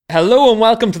Hello and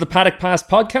welcome to the Paddock Pass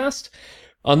podcast.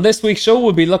 On this week's show,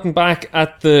 we'll be looking back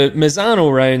at the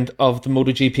Misano round of the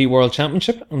MotoGP World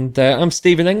Championship. And I'm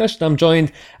Stephen English, and I'm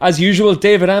joined, as usual,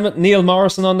 David Emmett, Neil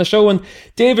Morrison on the show. And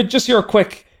David, just your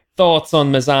quick thoughts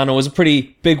on Misano. It was a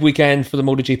pretty big weekend for the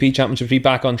MotoGP Championship to be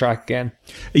back on track again.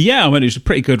 Yeah, I mean, it was a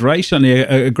pretty good race, only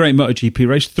a great MotoGP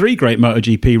race, 3 great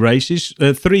MotoGP races,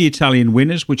 3 Italian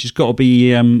winners, which has got to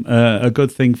be a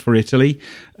good thing for Italy.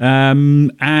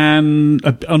 And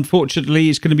unfortunately,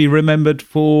 it's going to be remembered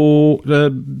for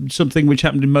something which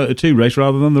happened in Moto2 race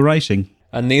rather than the racing.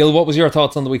 And Neil, what was your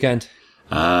thoughts on the weekend?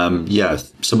 Yeah,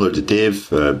 similar to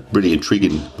Dave, really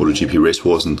intriguing MotoGP race.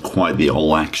 Wasn't quite the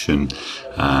all-action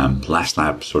last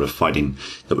lap sort of fighting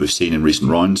that we've seen in recent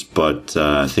rounds, but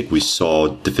I think we saw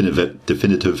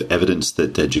definitive evidence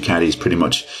that Ducati is pretty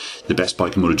much the best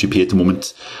bike in MotoGP at the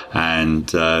moment,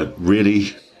 and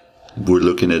really we're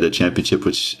looking at a championship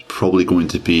which is probably going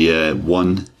to be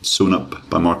won soon up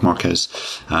by Marc Marquez,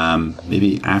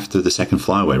 maybe after the second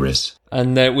flyaway race.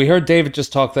 And we heard David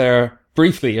just talk there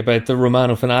briefly about the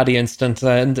Romano Fenati incident,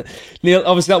 and Neil,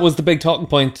 obviously that was the big talking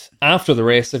point after the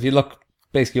race. If you look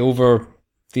basically over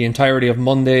the entirety of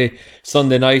Monday,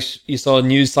 Sunday night, you saw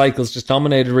news cycles just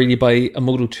dominated really by a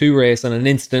Moto2 race and an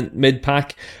incident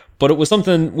mid-pack. But it was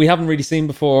something we haven't really seen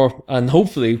before, and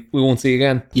hopefully we won't see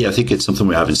again. Yeah, I think it's something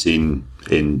we haven't seen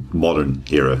in modern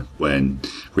era when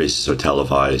races are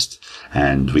televised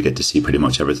and we get to see pretty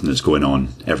much everything that's going on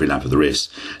every lap of the race.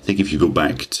 I think if you go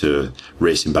back to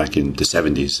racing back in the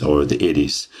 70s or the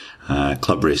 80s,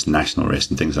 club race, national race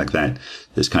and things like that,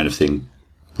 this kind of thing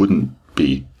wouldn't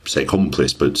be, say,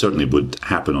 commonplace, but certainly would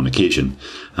happen on occasion.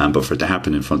 But for it to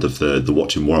happen in front of the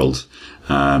watching world,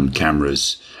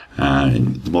 cameras,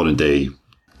 in the modern day,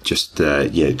 just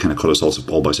it kind of caught us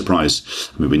all by surprise.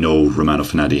 I mean, we know Romano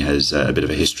Fenati has a bit of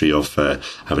a history of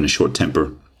having a short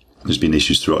temper. There's been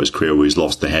issues throughout his career where he's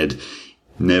lost the head.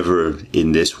 Never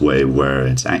in this way, where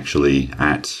it's actually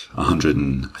at 100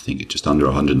 and I think just under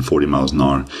 140 miles an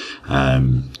hour,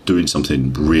 doing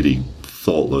something really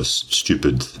thoughtless,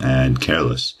 stupid, and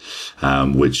careless,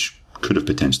 which could have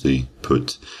potentially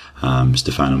put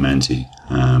Stefano Manzi,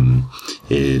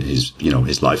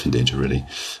 his life in danger, really.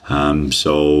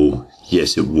 So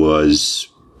yes, it was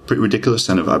pretty ridiculous.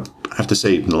 And I have to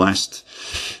say, in the last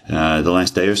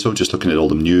day or so, just looking at all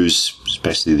the news,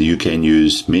 especially the UK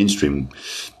news, mainstream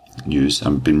news,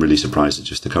 I've been really surprised at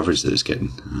just the coverage that it's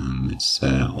getting. It's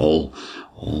all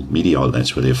media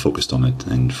outlets really have focused on it,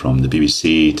 and from the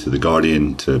BBC to the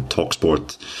Guardian to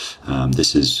TalkSport,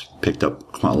 this has picked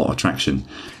up quite a lot of traction.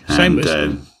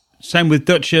 Same with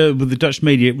the Dutch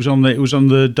media. It was on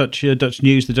the Dutch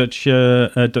news. The Dutch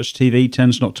TV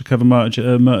tends not to cover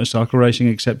motorcycle racing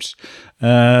except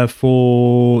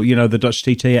for the Dutch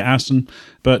TT at Assen.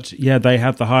 But yeah, they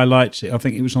have the highlights. I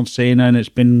think it was on CNN.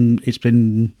 It's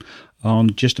been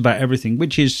on just about everything,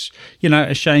 which is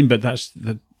a shame. But that's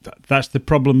the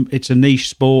problem. It's a niche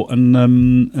sport, and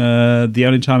the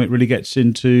only time it really gets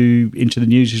into the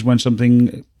news is when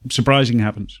something surprising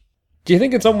happens. Do you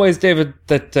think in some ways, David,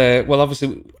 that,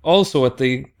 obviously also at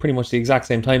pretty much the exact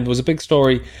same time, there was a big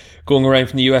story going around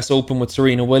from the US Open with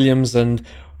Serena Williams and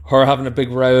her having a big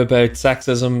row about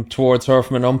sexism towards her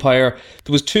from an umpire.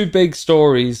 There was 2 big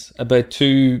stories about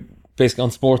 2 basically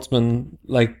unsportsman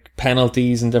like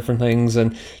penalties and different things,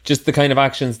 and just the kind of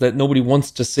actions that nobody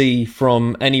wants to see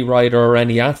from any rider or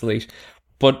any athlete.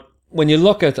 But when you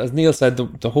look at, as Neil said,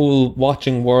 the whole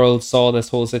watching world saw this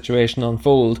whole situation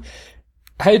unfold.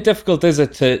 How difficult is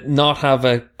it to not have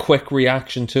a quick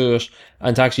reaction to it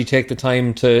and to actually take the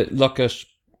time to look at,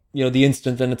 the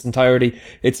incident in its entirety?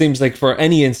 It seems like for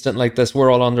any incident like this,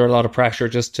 we're all under a lot of pressure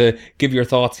just to give your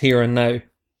thoughts here and now.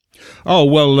 Oh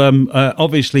well,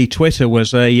 obviously Twitter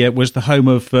was the home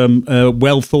of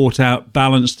well thought out,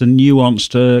 balanced and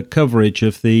nuanced coverage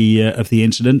of the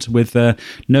incident, with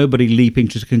nobody leaping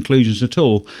to conclusions at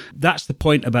all. That's the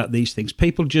point about these things.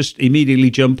 People just immediately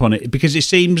jump on it because it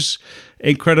seems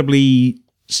incredibly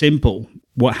simple.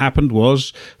 What happened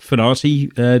was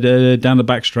Fenati down the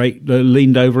back straight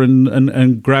leaned over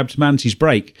and grabbed Manzi's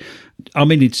brake. I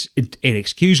mean, it's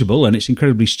inexcusable and it's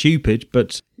incredibly stupid,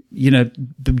 but you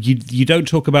don't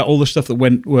talk about all the stuff that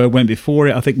went before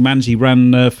it. I think Manzi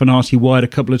ran Fenati wide a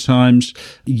couple of times.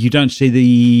 You don't get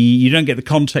the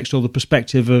context or the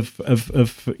perspective of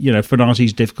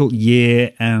Fenati's difficult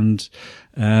year and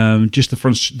just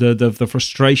the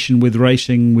frustration with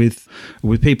racing with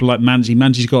people like Manzi.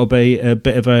 Manzi's got a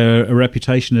bit of a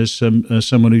reputation as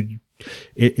someone who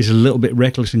is a little bit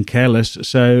reckless and careless.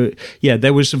 So yeah,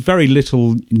 there was very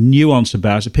little nuance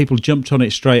about it. People jumped on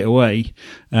it straight away.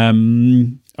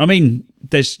 I mean,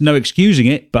 there's no excusing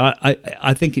it, but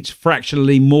I think it's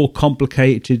fractionally more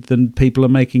complicated than people are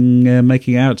making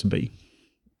it out to be.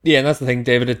 Yeah, and that's the thing,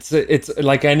 David. It's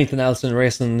like anything else in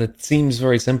racing. It seems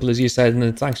very simple, as you said, and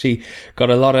it's actually got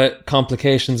a lot of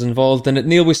complications involved in it.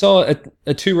 Neil, we saw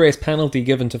a 2-race penalty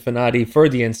given to Fenati for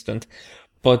the incident,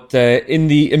 but in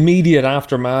the immediate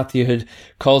aftermath, you had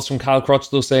calls from Cal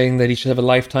Crutchlow saying that he should have a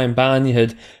lifetime ban. You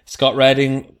had Scott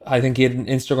Redding, I think he had an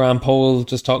Instagram poll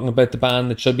just talking about the ban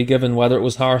that should be given, whether it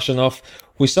was harsh enough.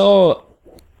 We saw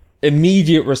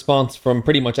immediate response from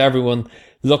pretty much everyone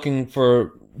looking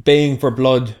for baying for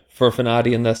blood for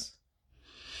Fenati in this.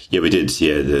 Yeah, we did.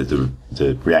 Yeah,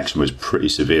 the reaction was pretty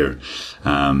severe.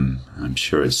 I'm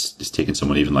sure it's taken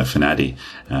someone even like Fenati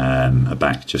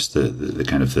aback, just the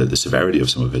kind of the severity of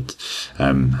some of it.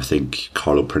 I think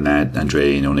Carlo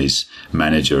Andrea Iannone's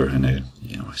manager and a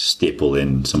staple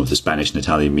in some of the Spanish and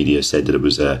Italian media said that it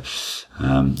was it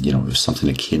was something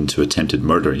akin to attempted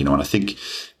murder. And I think,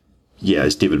 yeah,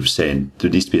 as David was saying, there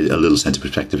needs to be a little sense of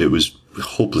perspective. It was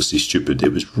hopelessly stupid.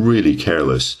 It was really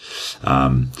careless.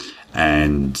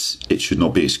 And it should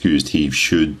not be excused. He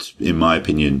should, in my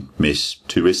opinion, miss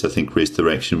 2 races. I think race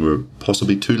direction were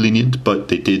possibly too lenient, but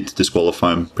they did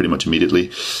disqualify him pretty much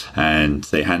immediately, and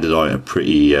they handed out a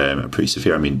pretty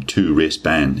severe. 2-race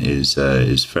ban is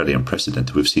fairly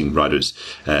unprecedented. We've seen riders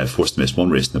forced to miss 1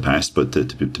 race in the past, but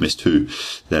to miss 2,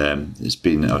 it's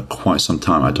been quite some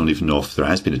time. I don't even know if there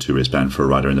has been a 2-race ban for a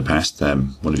rider in the past.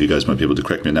 One of you guys might be able to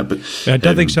correct me on that. But I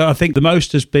don't think so. I think the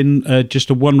most has been just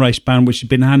a 1-race ban, which has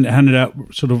been handed out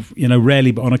sort of,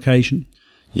 rarely, but on occasion.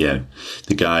 Yeah,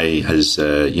 the guy has,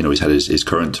 he's had his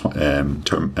current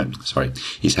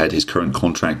he's had his current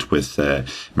contract with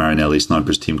Marinelli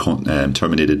Snipers team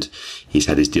terminated. He's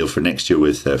had his deal for next year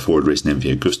with Ford Racing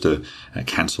MV Agusta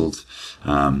cancelled.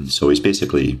 So he's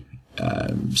basically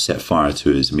set fire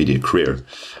to his immediate career.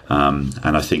 And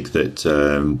I think that,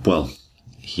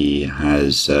 he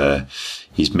has,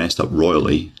 he's messed up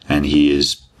royally, and he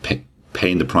is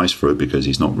paying the price for it because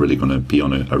he's not really going to be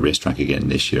on a racetrack again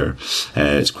this year.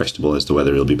 It's questionable as to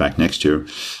whether he'll be back next year.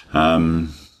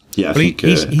 I think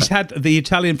he's had the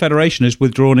Italian Federation has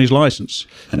withdrawn his license.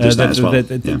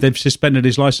 They've suspended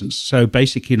his license. So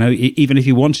basically, even if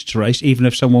he wanted to race, even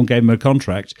if someone gave him a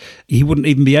contract, he wouldn't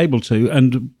even be able to.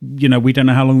 And we don't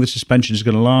know how long the suspension is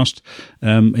going to last.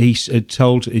 He's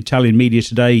told Italian media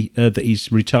today that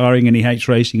he's retiring and he hates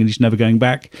racing and he's never going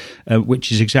back,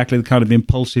 which is exactly the kind of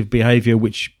impulsive behaviour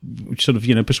which sort of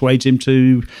persuades him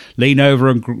to lean over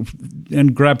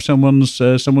and grab someone's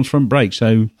front brake.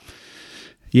 So.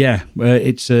 Yeah,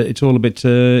 it's all a bit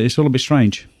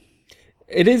strange.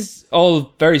 It is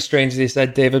all very strange, as you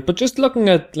said, David. But just looking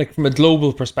at from a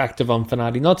global perspective on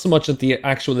Fenati, not so much at the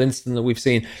actual incident that we've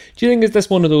seen. Do you think is this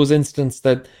one of those incidents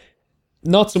that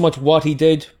not so much what he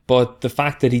did, but the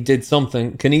fact that he did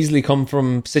something can easily come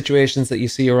from situations that you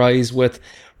see arise with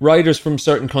riders from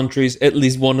certain countries,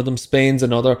 Italy's one of them, Spain's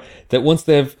another, that once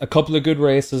they have a couple of good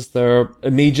races, they're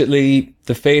immediately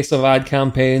the face of ad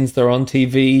campaigns, they're on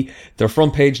TV, they're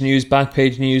front page news, back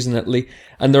page news in Italy,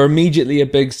 and they're immediately a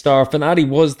big star. Fenati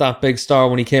was that big star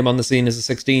when he came on the scene as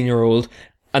a 16-year-old,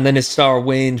 and then his star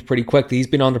waned pretty quickly. He's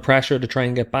been under pressure to try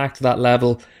and get back to that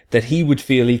level that he would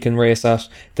feel he can race at,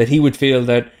 that he would feel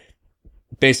that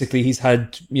basically he's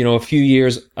had, a few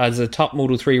years as a top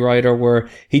Moto3 rider where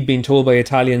he'd been told by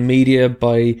Italian media,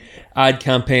 by ad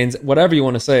campaigns, whatever you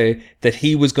want to say, that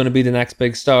he was going to be the next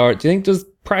big star. Do you think does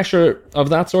pressure of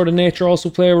that sort of nature also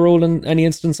play a role in any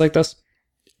instance like this?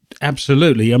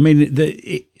 Absolutely.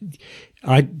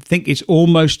 I think it's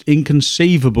almost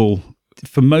inconceivable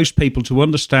for most people to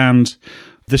understand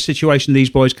the situation these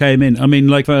boys came in.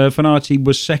 Fenati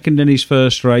was second in his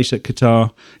first race at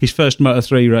Qatar, his first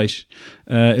Moto3 race,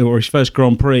 or his first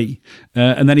Grand Prix,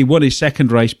 and then he won his second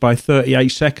race by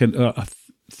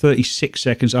 36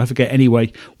 seconds, I forget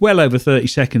anyway, well over 30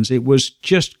 seconds. It was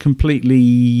just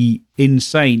completely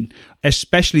insane.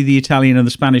 Especially the Italian and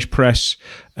the Spanish press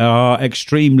are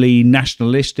extremely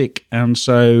nationalistic and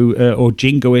so, or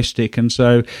jingoistic, and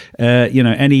so,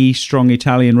 any strong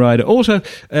Italian rider. Also,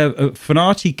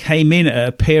 Fenati came in at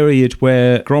a period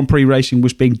where Grand Prix racing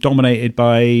was being dominated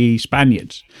by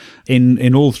Spaniards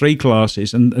in all 3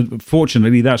 classes, and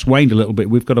fortunately that's waned a little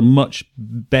bit. We've got a much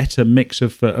better mix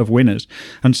of winners,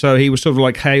 and so he was sort of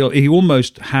like he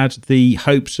almost had the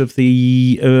hopes of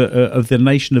the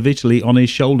nation of Italy on his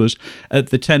shoulders at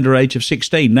the tender age of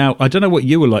 16. Now, I don't know what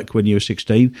you were like when you were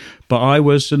 16, but I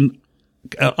was a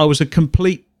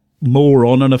complete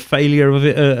moron and a failure of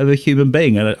a human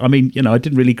being. And I mean, I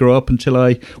didn't really grow up until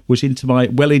I was into my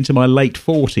late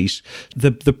 40s.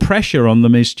 The pressure on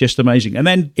them is just amazing. And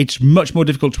then it's much more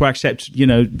difficult to accept,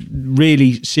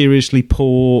 really seriously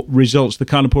poor results, the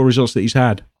kind of poor results that he's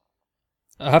had.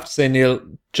 I have to say, Neil,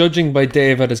 judging by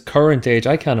Dave at his current age,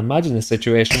 I can't imagine a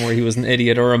situation where he was an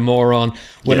idiot or a moron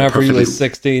whenever he was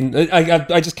 16.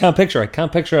 I just can't picture it. I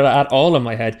can't picture it at all in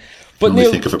my head. But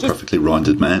Neil, think of a perfectly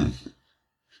rounded man.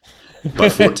 By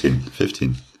 14,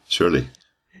 15, surely.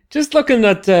 Just looking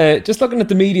at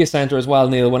the media centre as well,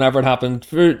 Neil, whenever it happened,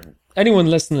 for anyone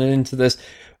listening into this,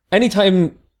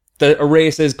 anytime that a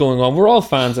race is going on, we're all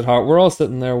fans at heart. We're all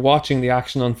sitting there watching the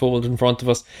action unfold in front of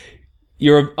us.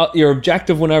 You're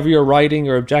objective whenever you're writing,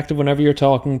 you're objective whenever you're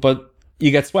talking, but you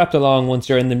get swept along once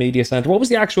you're in the media centre. What was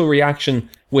the actual reaction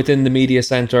within the media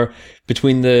centre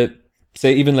between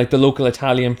even like the local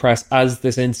Italian press as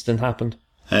this incident happened?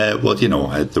 There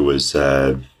was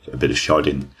a bit of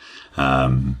shouting,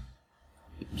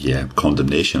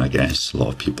 condemnation, I guess. A lot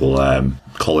of people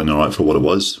calling it out for what it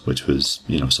was, which was,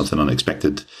 something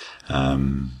unexpected,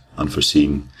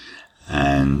 unforeseen,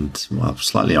 and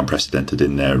slightly unprecedented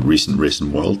in their recent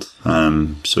racing world.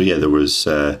 There was,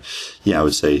 I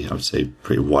would say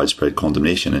pretty widespread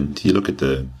condemnation. And you look at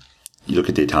the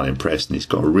Italian press, and he's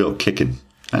got a real kicking,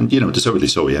 and deservedly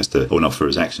so. He has to own up for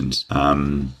his actions.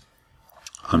 I'm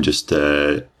just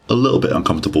a little bit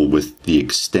uncomfortable with the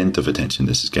extent of attention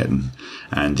this is getting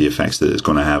and the effects that it's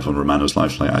going to have on Romano's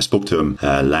life. Like, I spoke to him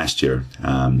last year.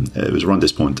 It was around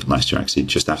this point last year, actually,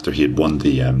 just after he had won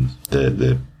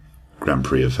the Grand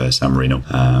Prix of San Marino.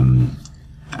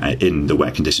 In the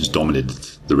wet conditions, dominated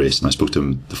the race, and I spoke to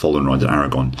him the following round at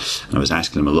Aragon, and I was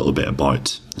asking him a little bit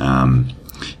about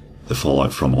the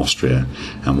fallout from Austria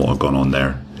and what had gone on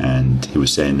there, and he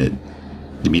was saying that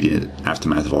the immediate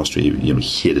aftermath of Austria, he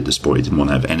hated the sport. He didn't want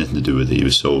to have anything to do with it. He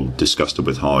was so disgusted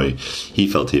with how he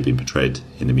felt he had been portrayed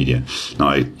in the media.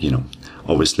 Now,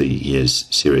 obviously he has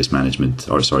serious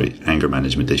anger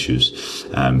management issues.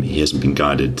 He hasn't been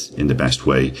guided in the best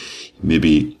way.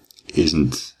 Maybe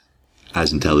isn't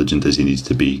as intelligent as he needs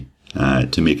to be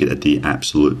to make it at the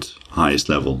absolute highest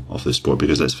level of the sport,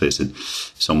 because let's face it,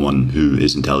 someone who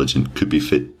is intelligent could be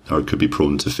fit or could be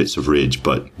prone to fits of rage,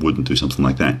 but wouldn't do something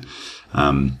like that.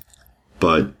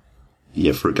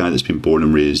 For a guy that's been born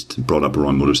and raised, brought up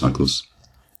around motorcycles,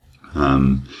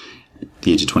 the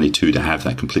age of 22 to have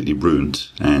that completely ruined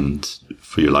and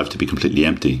for your life to be completely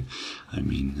empty, I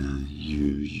mean,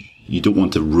 you don't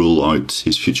want to rule out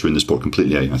his future in the sport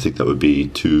completely. I think that would be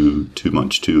too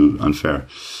much, too unfair.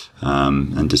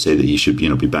 And to say that he should,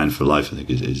 be banned for life, I think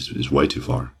is way too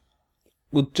far.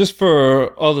 Well, just for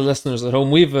all the listeners at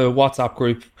home, we have a WhatsApp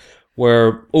group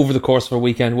where over the course of a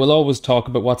weekend, we'll always talk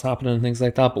about what's happening and things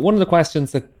like that. But one of the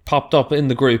questions that popped up in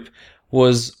the group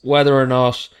was whether or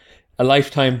not a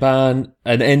lifetime ban,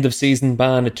 an end of season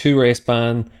ban, a 2-race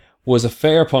ban was a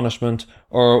fair punishment,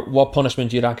 or what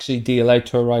punishment you'd actually deal out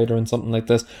to a rider in something like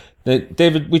this. Now,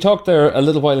 David, we talked there a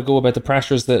little while ago about the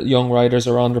pressures that young riders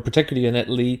are under, particularly in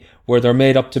Italy, where they're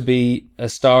made up to be a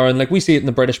star. And like we see it in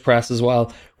the British press as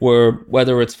well, where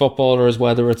whether it's footballers,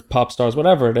 whether it's pop stars,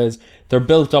 whatever it is, they're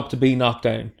built up to be knocked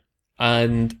down.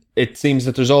 And it seems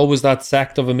that there's always that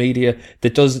sect of a media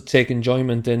that does take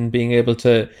enjoyment in being able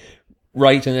to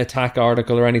write an attack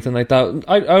article or anything like that.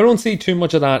 I don't see too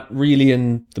much of that really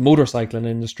in the motorcycling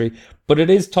industry, but it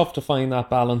is tough to find that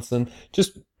balance. And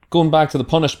just going back to the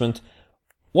punishment,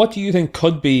 what do you think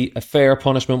could be a fair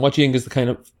punishment? What do you think is the kind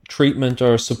of treatment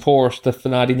or support that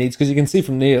Fanati needs? Because you can see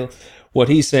from Neil what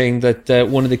he's saying, that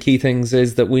one of the key things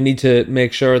is that we need to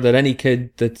make sure that any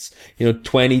kid that's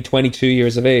 20, 22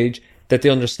 years of age, that they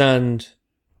understand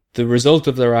the result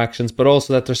of their actions, but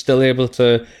also that they're still able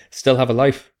to still have a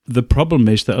life. The problem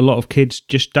is that a lot of kids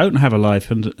just don't have a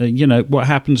life. And, what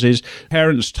happens is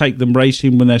parents take them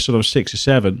racing when they're sort of 6 or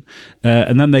 7,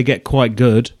 and then they get quite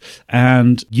good.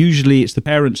 And usually it's the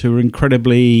parents who are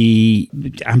incredibly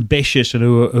ambitious and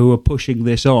who are pushing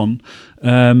this on.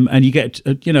 And you get,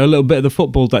 a little bit of the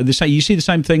football. You see the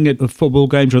same thing at football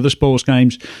games or other sports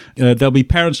games. There'll be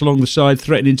parents along the side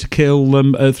threatening to kill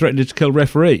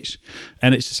referees.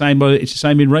 And it's the same. It's the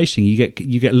same in racing. You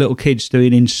get little kids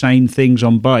doing insane things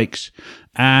on bikes,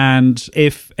 and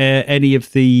if any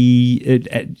of the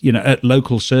at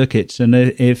local circuits, and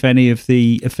if any of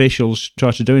the officials try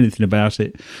to do anything about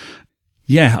it,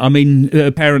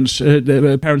 parents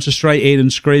are straight in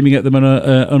and screaming at them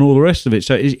and all the rest of it.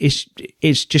 So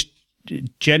it's just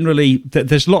generally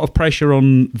there's a lot of pressure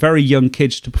on very young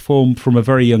kids to perform from a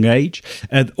very young age,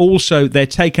 and also they're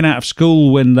taken out of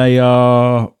school when they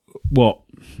are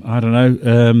I don't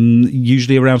know,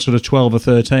 usually around sort of 12 or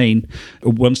 13,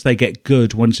 once they get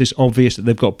good, once it's obvious that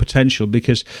they've got potential,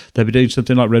 because they'll be doing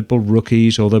something like Red Bull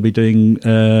Rookies, or they'll be doing,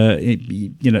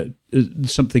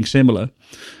 something similar.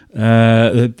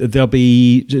 They'll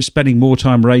be spending more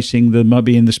time racing than might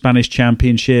be in the Spanish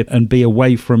Championship and be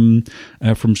away from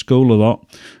school a lot.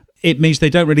 It means they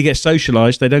don't really get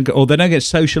socialised. They don't get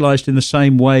socialised in the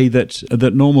same way that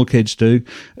normal kids do.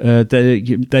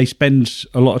 They spend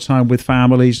a lot of time with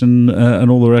families and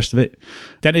all the rest of it.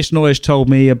 Dennis Noyes told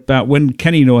me about when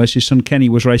Kenny Noyes, his son Kenny,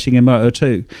 was racing in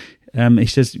Moto2. He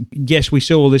says, yes, we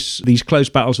see all these close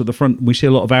battles at the front. We see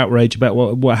a lot of outrage about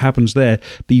what happens there,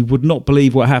 but you would not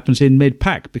believe what happens in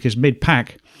mid-pack, because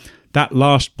mid-pack, that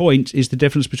last point is the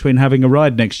difference between having a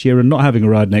ride next year and not having a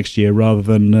ride next year, rather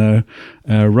than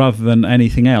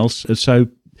anything else. So,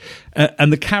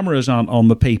 and the cameras aren't on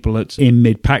the people in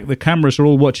mid-pack. The cameras are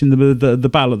all watching the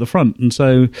battle at the front, and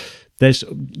so there's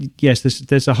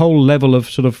a whole level of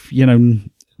sort of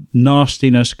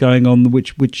nastiness going on,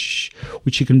 which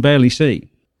you can barely see.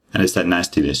 And it's that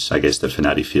nastiness, I guess, that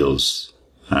Fenati feels.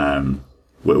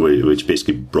 Which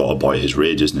basically brought about his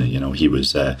rage, isn't it? He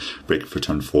was braking for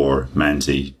turn 4.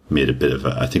 Manzi made a bit of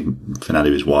I think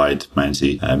Fenati was wide.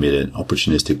 Manzi made an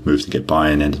opportunistic move to get by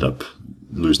and ended up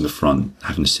losing the front,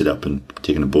 having to sit up and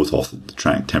taking them both off the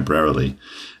track temporarily.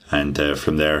 And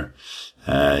from there,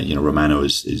 Romano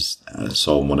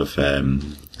saw one of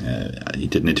he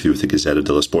did an interview with the Gazzetta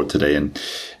dello Sport today, and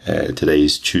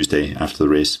today's Tuesday after the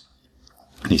race.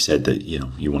 And he said that,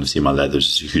 you want to see my leather.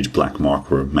 There's a huge black mark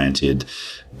where Manzi had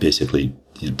basically,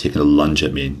 taken a lunge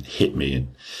at me and hit me.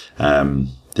 And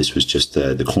this was just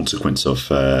the consequence of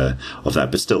that.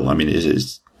 But still, I mean,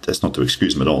 that's not to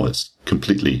excuse him at all. It's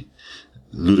completely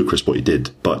ludicrous what he did.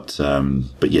 But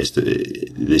yes,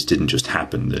 this didn't just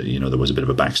happen. There was a bit of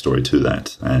a backstory to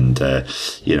that. And,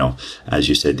 as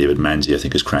you said, David Manzi, I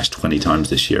think, has crashed 20 times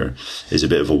this year, is a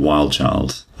bit of a wild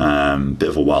child, bit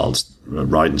of a wild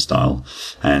riding style.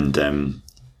 And,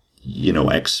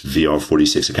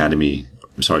 ex-VR46 Academy,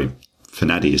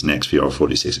 Fenati is an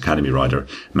ex-VR46 Academy rider.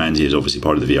 Manzi is obviously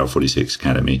part of the VR46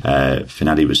 Academy.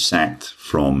 Fenati was sacked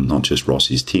from not just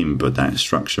Rossi's team, but that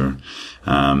structure.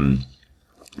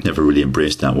 Never really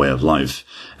embraced that way of life.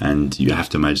 And you have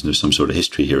to imagine there's some sort of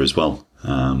history here as well,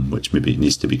 which maybe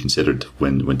needs to be considered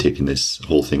when taking this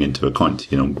whole thing into account.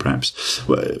 Perhaps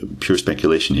pure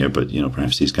speculation here, but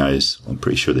perhaps these guys, I'm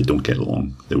pretty sure they don't get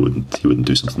along. He wouldn't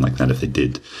do something like that if they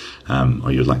did,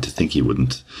 or you'd like to think he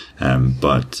wouldn't.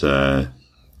 But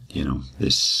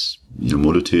this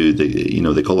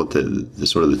Moto2, they call it the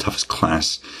sort of the toughest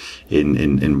class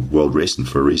in world racing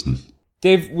for a reason.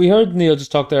 Dave, we heard Neil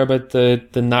just talk there about the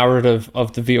narrative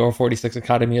of the VR46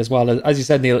 Academy as well. As you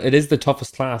said, Neil, it is the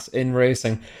toughest class in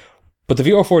racing, but the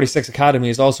VR46 Academy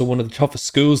is also one of the toughest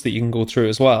schools that you can go through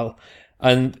as well.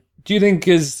 And do you think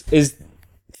is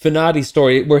Fenati's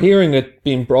story, we're hearing it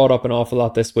being brought up an awful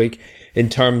lot this week in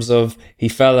terms of he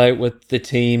fell out with the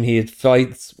team, he had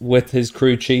fights with his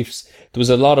crew chiefs, there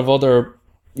was a lot of other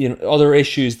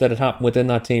issues that had happened within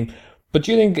that team. But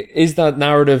do you think, is that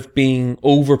narrative being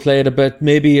overplayed a bit?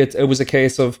 Maybe it was a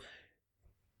case of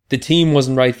the team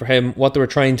wasn't right for him. What they were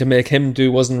trying to make him do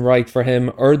wasn't right for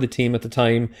him or the team at the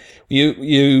time.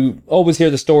 You always hear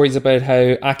the stories about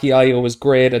how Aki Ayo was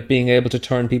great at being able to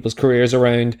turn people's careers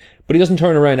around, but he doesn't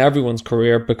turn around everyone's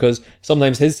career because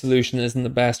sometimes his solution isn't the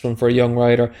best one for a young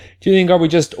rider. Do you think, are we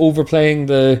just overplaying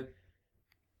the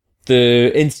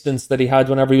incidents that he had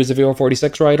whenever he was a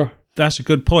VR46 rider? That's a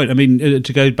good point. I mean,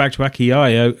 to go back to Aki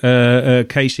Ayo,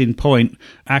 case in point,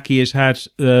 Aki has had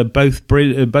both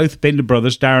Binder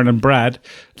brothers, Darren and Brad.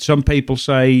 Some people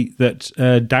say that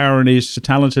Darren is the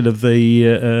talented of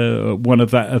the one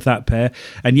of that pair,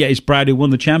 and yet it's Brad who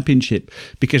won the championship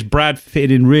because Brad fitted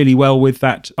in really well with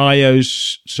that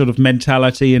Ayo's sort of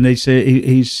mentality and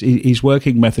his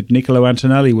working method. Niccolo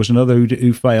Antonelli was another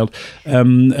who failed.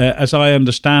 As I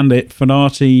understand it,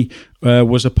 Fenati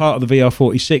was a part of the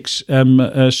VR46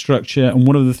 structure, and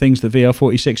one of the things that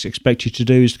VR46 expect you to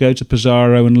do is to go to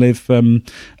Pesaro and live in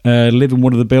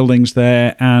one of the buildings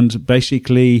there, and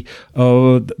basically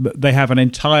they have an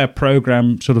entire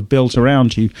program sort of built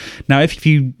around you. Now, if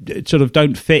you sort of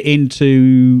don't fit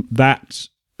into that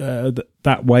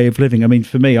way of living, I mean,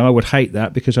 for me, I would hate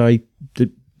that because I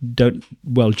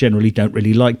generally don't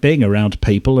really like being around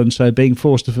people, and so being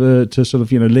forced to sort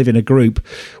of live in a group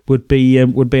would be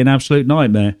an absolute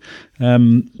nightmare.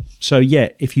 So yeah,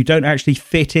 if you don't actually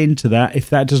fit into that, if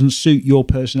that doesn't suit your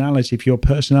personality, if your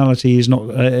personality is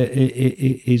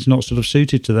not sort of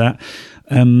suited to that,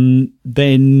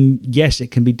 then yes, it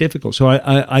can be difficult. So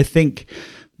I think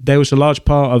there was a large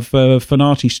part of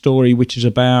Fenati's story which is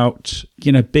about,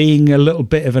 being a little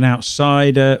bit of an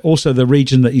outsider. Also, the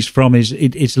region that he's from it's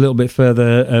a little bit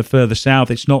further south.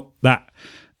 It's not that,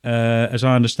 as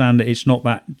I understand it, it's not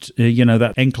that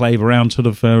that enclave around sort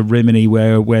of Rimini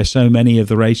where so many of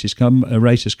the racers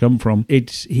come from.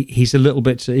 He's a little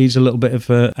bit of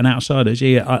an outsider.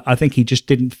 I think he just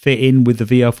didn't fit in with the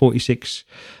VR46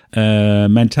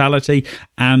 mentality,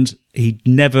 and he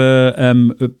never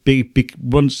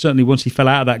once he fell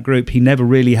out of that group, he never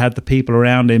really had the people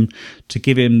around him to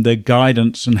give him the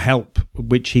guidance and help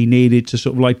which he needed to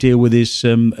sort of like deal with his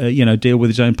deal with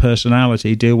his own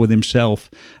personality, deal with himself,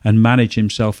 and manage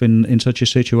himself in such a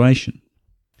situation.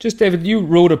 Just, David, you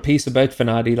wrote a piece about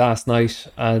Fenati last night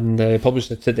and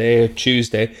published it today,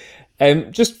 Tuesday.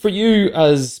 Just for you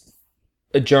as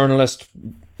a journalist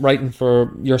writing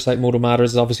for your site, Moto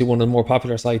Matters, is obviously one of the more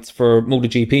popular sites for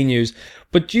MotoGP news.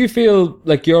 But do you feel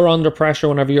like you're under pressure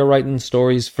whenever you're writing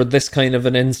stories for this kind of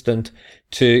an instant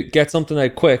to get something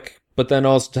out quick, but then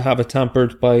also to have it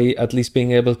tempered by at least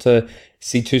being able to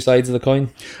see two sides of the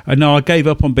coin? No, I gave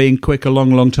up on being quick a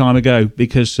long time ago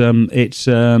because it's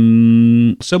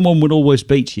someone would always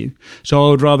beat you. So I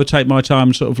would rather take my time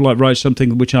and sort of like write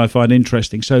something which I find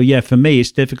interesting. So yeah, for me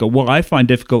it's difficult. What I find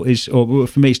difficult is, or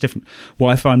for me it's different.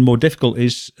 What I find more difficult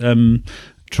is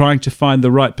trying to find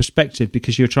the right perspective,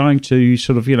 because you're trying to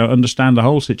sort of understand the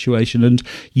whole situation, and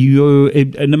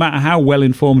no matter how well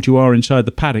informed you are inside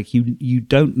the paddock, you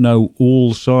don't know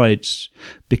all sides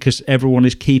because everyone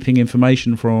is keeping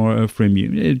information from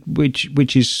you,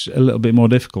 which is a little bit more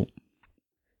difficult.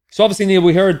 So obviously, Neil,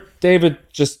 we heard David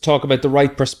just talk about the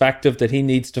right perspective that he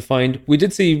needs to find. We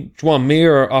did see Joan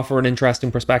Mir offer an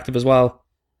interesting perspective as well.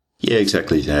 Yeah,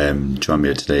 exactly. Joan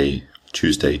Mir today,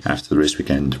 Tuesday, after the race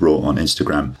weekend, wrote on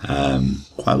Instagram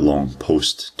quite a long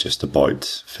post just about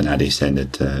Fenati, saying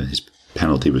that his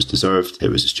penalty was deserved. It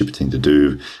was a stupid thing to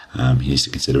do. He needs to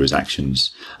consider his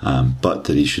actions, but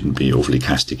that he shouldn't be overly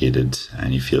castigated,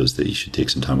 and he feels that he should take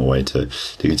some time away to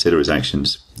consider his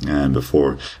actions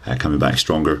before coming back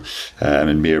stronger.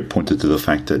 And Mir pointed to the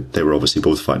fact that they were obviously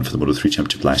both fighting for the Moto3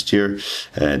 Championship last year,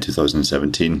 in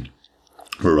 2017.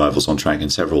 Were rivals on track in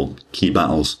several key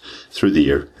battles through the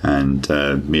year, and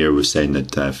Mir was saying that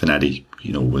Fenati,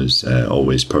 was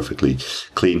always perfectly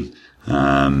clean,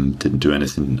 didn't do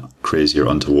anything crazy or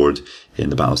untoward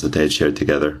in the battles that they had shared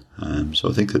together. So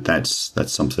I think that's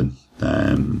something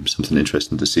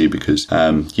interesting to see, because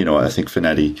I think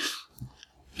Fenati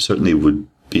certainly would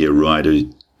be a rider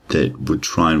that would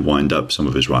try and wind up some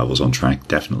of his rivals on track,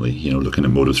 definitely. Looking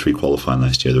at Moto3 qualifying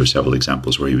last year, there were several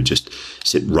examples where he would just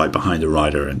sit right behind the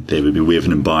rider and they would be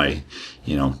waving him by,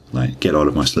 like, get out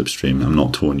of my slipstream, I'm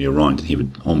not towing you around. And he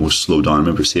would almost slow down. I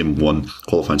remember seeing one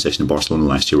qualifying session in Barcelona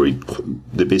last year where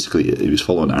he was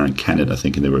following Aaron Canet, I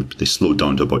think, and they slowed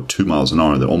down to about 2 miles an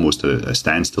hour. They're almost a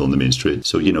standstill in the main straight.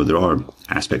 So, there are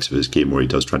aspects of his game where he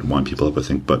does try to wind people up, I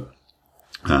think, but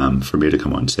for me to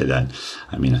come on and say that,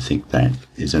 I think that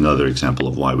is another example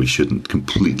of why we shouldn't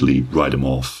completely write him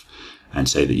off and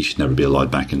say that he should never be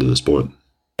allowed back into the sport.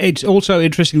 It's also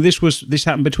interesting. This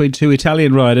happened between two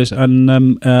Italian riders, and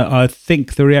I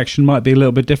think the reaction might be a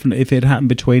little bit different if it happened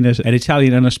between an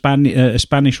Italian and a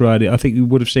Spanish rider. I think we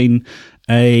would have seen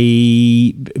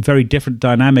a very different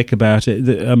dynamic about it.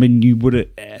 You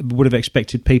would have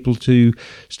expected people to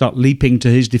start leaping to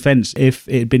his defence if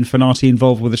it had been Fenati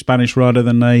involved with a Spanish rider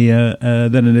than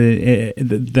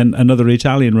another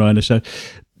Italian rider. So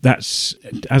that's,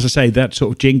 as I say, that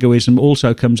sort of jingoism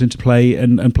also comes into play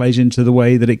and plays into the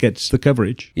way that it gets the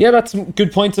coverage. Yeah, that's some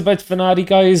good points about Fenati,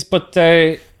 guys, but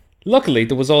luckily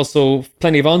there was also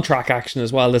plenty of on-track action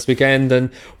as well this weekend,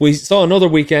 and we saw another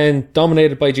weekend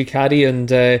dominated by Ducati.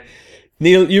 And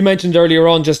Neil, you mentioned earlier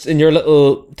on, just in your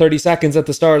little 30 seconds at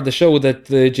the start of the show, that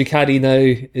the Ducati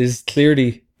now is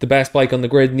clearly the best bike on the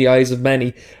grid in the eyes of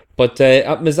many. But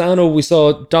at Misano, we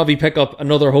saw Dovi pick up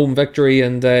another home victory,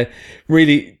 and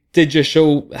really did just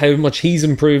show how much he's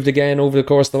improved again over the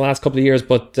course of the last couple of years.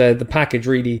 But the package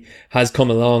really has come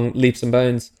along leaps and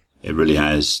bounds. It really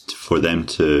has. For them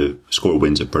to score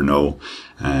wins at Brno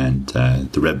and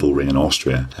the Red Bull Ring in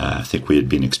Austria, I think we had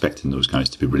been expecting those guys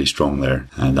to be really strong there,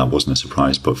 and that wasn't a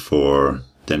surprise. But for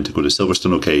them to go to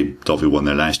Silverstone, okay, Dovi won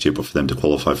there last year, but for them to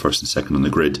qualify first and second on the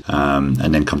grid, and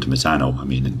then come to Misano,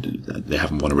 they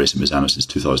haven't won a race at Misano since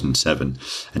 2007.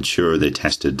 And sure, they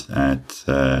tested at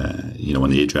on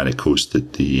the Adriatic coast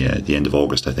at the end of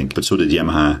August, I think, but so did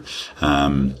Yamaha,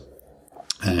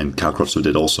 and Cal Crozzo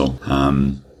did also.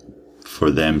 For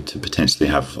them to potentially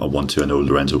have a 1-2, I know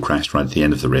Lorenzo crashed right at the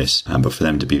end of the race, but for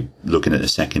them to be looking at a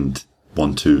second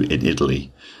 1-2 in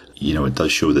Italy, it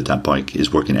does show that bike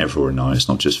is working everywhere now. It's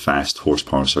not just fast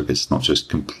horsepower circuits. It's not just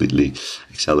completely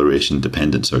acceleration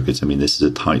dependent circuits. I mean, this is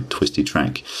a tight, twisty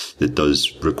track that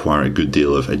does require a good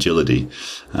deal of agility.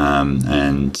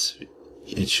 And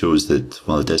it shows that,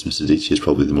 well, Desmos Adichie is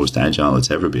probably the most agile it's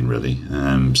ever been, really,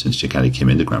 since Ducati came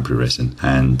into Grand Prix racing.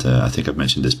 And I think I've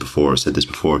mentioned this before, said this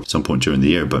before at some point during the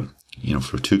year, but,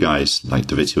 for two guys like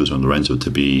Dovizioso and Lorenzo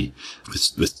to be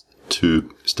with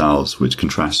two styles which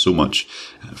contrast so much,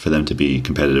 for them to be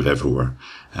competitive everywhere,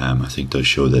 I think does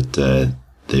show that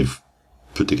they've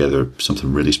put together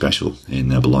something really special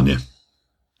in Bologna.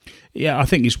 Yeah, I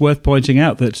think it's worth pointing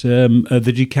out that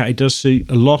the Ducati does suit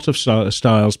a lot of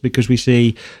styles, because we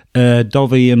see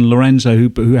Dovi and Lorenzo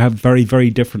who have very, very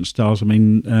different styles. I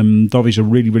mean, Dovi's a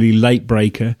really, really late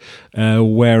breaker,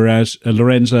 whereas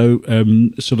Lorenzo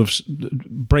sort of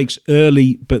breaks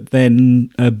early, but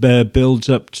then builds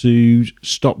up to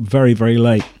stop very, very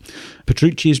late.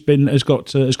 Petrucci has got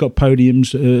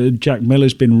podiums. Jack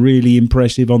Miller's been really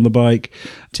impressive on the bike.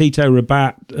 Tito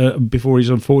Rabat, before his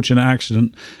unfortunate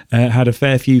accident, had a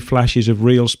fair few flashes of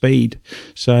real speed.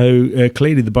 So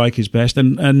clearly the bike is best.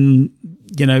 And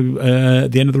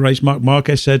at the end of the race, Marc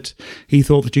Marquez said he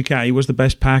thought the Ducati was the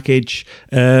best package.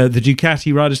 The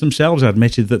Ducati riders themselves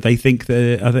admitted that they think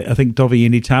I think Dovi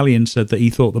in Italian said that he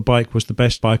thought the bike was the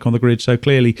best bike on the grid. So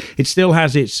clearly it still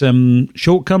has its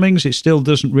shortcomings. It still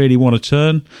doesn't really want to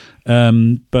turn,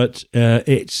 but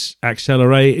its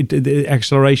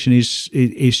acceleration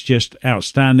is just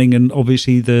outstanding, and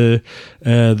obviously the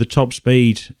top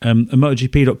speed.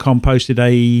 MotoGP.com posted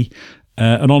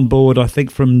an onboard, I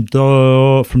think, from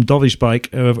Dovi's bike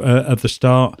of the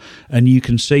start, and you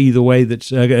can see the way that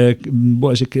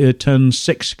turn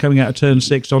 6, coming out of turn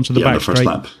 6 onto the back the first straight.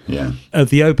 lap, yeah,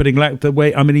 Of the opening lap. The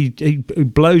way, I mean, he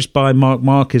blows by Marc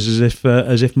Marquez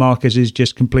as if Marquez is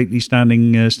just completely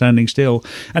standing still,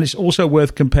 and it's also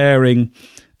worth comparing.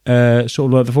 Sort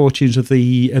of like the fortunes of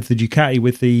the Ducati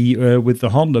with the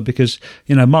Honda, because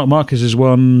Marc Marquez has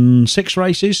won 6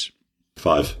 races.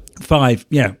 5,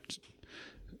 yeah.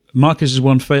 Marquez has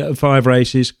won 5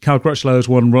 races. Cal Crutchlow has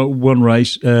won one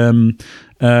race. Crutchlow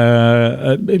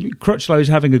is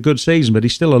having a good season, but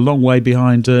he's still a long way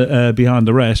behind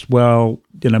the rest. Well,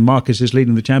 Marquez is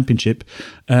leading the championship,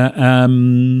 but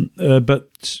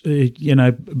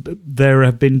there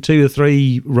have been 2 or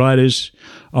 3 riders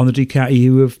on the Ducati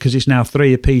who have, because it's now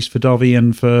 3 apiece for Dovi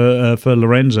and for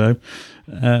Lorenzo.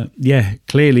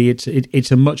 Clearly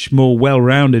it's a much more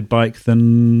well-rounded bike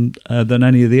than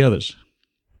any of the others.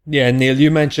 Yeah, Neil,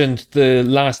 you mentioned the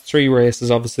last 3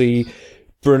 races, obviously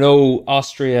Brno,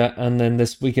 Austria, and then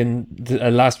last weekend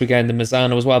the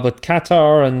Misano as well. But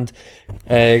Qatar and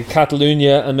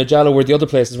Catalunya and Mugello were the other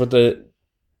places where the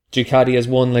Ducati has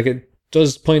won. Like, it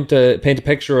does paint a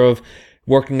picture of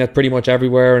working at pretty much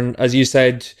everywhere. And as you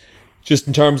said, just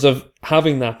in terms of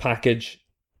having that package,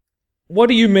 what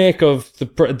do you make of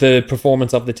the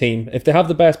performance of the team? If they have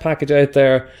the best package out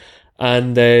there,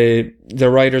 and the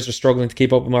riders are struggling to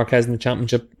keep up with Marquez in the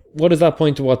championship, what does that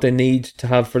point to what they need to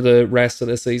have for the rest of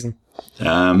this season?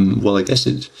 Well, I guess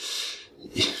it's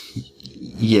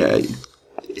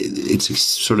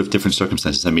sort of different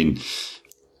circumstances. I mean,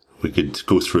 we could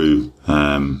go through,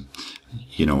 and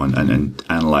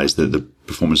analyse the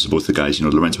performances of both the guys.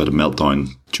 Lorenzo had a meltdown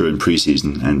during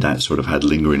pre-season, and that sort of had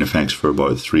lingering effects for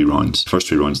about 3 rounds, first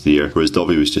 3 rounds of the year. Whereas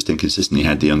Dovi was just inconsistent. He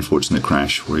had the unfortunate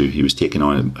crash where he was taken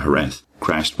on at Jerez,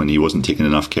 crashed when he wasn't taking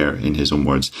enough care, in his own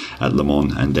words, at Le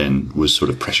Mans, and then was sort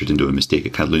of pressured into a mistake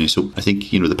at Catalunya. So I think,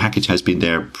 the package has been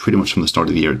there pretty much from the start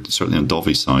of the year, certainly on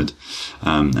Dovi's side.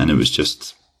 And it was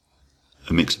just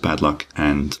a mix of bad luck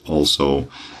and also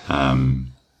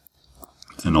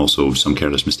some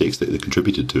careless mistakes that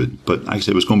contributed to it. But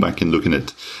actually, I was going back and looking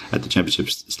at the championship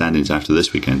standings after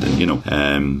this weekend, and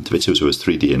Dovizioso has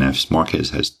 3 DNFs, Marquez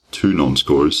has 2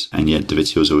 non-scores, and yet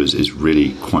Dovizioso is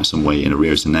really quite some way in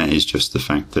arrears, and that is just the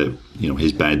fact that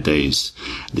his bad days.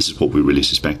 This is what we really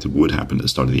suspected would happen at the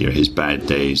start of the year. His bad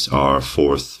days are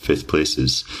 4th, 5th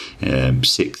places,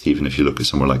 6th, even if you look at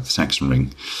somewhere like the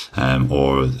Sachsenring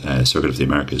or Circuit of the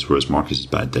Americas, whereas Marquez's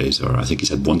bad days are, I think he's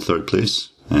had 1/3 place,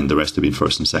 and the rest have been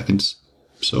 1st and 2nds.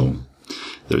 So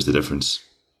there's the difference.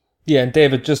 Yeah, and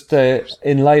David, just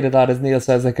in light of that, as Neil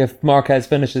says, like, if Marquez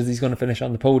finishes, he's going to finish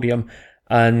on the podium.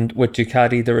 And with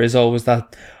Ducati, there is always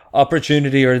that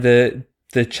opportunity or the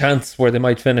chance where they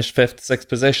might finish 5th, 6th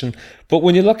position. But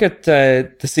when you look at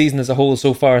the season as a whole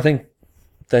so far, I think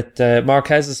that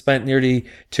Marquez has spent nearly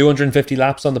 250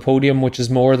 laps on the podium, which is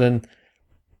more than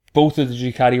both of the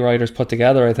Ducati riders put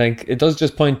together. I think it does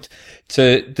just point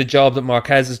to the job that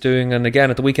Marquez is doing. And again,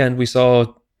 at the weekend, we saw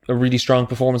a really strong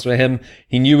performance with him.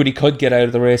 He knew what he could get out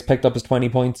of the race, picked up his 20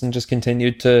 points and just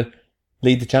continued to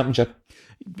lead the championship.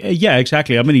 Yeah,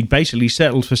 exactly. I mean, he basically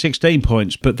settled for 16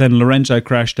 points, but then Lorenzo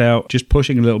crashed out, just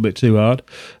pushing a little bit too hard.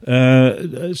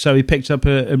 So he picked up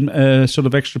a sort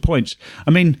of extra points.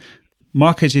 I mean,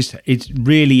 Marquez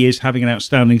really is having an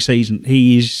outstanding season.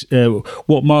 He is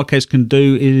what Marquez can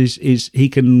do is he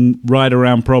can ride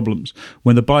around problems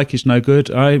when the bike is no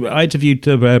good. I interviewed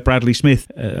Bradley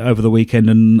Smith over the weekend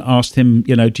and asked him,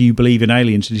 do you believe in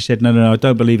aliens? And he said, no, I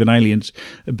don't believe in aliens.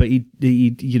 But he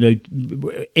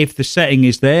if the setting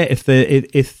is there, if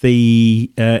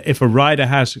a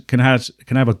rider can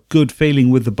have a good feeling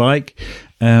with the bike,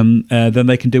 then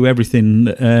they can do everything,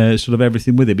 sort of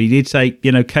everything with it. But he did say,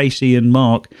 Casey and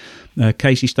Mark,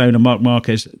 Casey Stone and Mark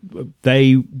Marquez,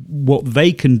 what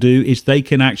they can do is they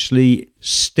can actually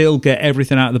still get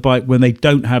everything out of the bike when they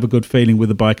don't have a good feeling with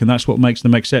the bike, and that's what makes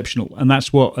them exceptional. And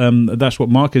that's what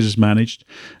Marquez has managed.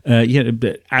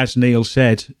 As Neil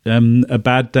said, a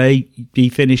bad day he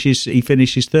finishes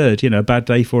third. A bad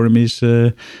day for him is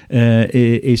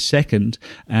second,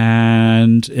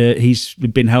 and he's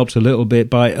been helped a little bit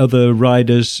by other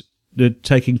riders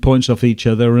taking points off each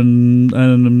other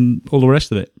and all the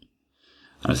rest of it.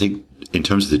 I think in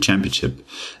terms of the championship,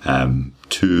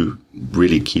 two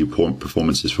really key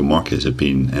performances for Marquez have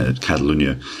been at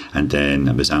Catalunya and then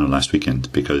at Misano last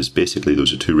weekend, because basically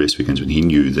those are two race weekends when he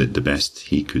knew that the best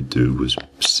he could do was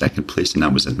second place, and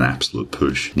that was an absolute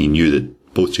push. And he knew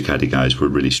that both Ducati guys were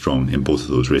really strong in both of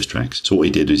those racetracks. So what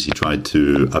he did is he tried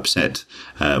to upset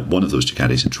one of those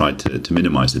Ducatis and tried to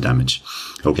minimise the damage.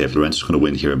 Okay, if Lorenzo's going to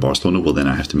win here in Barcelona, well then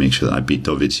I have to make sure that I beat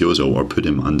Dovizioso or put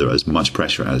him under as much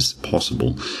pressure as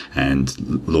possible. And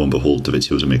lo and behold,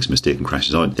 Dovizioso makes a mistake and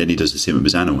crashes out. Then he does the same at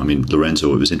Misano. I mean,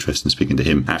 Lorenzo, it was interesting speaking to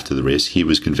him after the race. He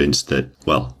was convinced that,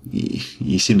 well,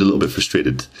 he seemed a little bit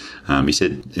frustrated. He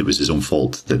said it was his own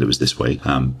fault that it was this way.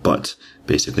 But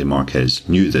basically Marquez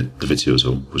knew that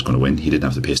Dovizioso was going to win. He didn't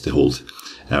have the pace to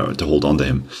hold on to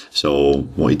him. So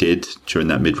what he did during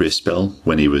that mid-race spell,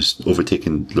 when he was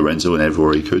overtaking Lorenzo and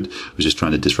everywhere he could, was just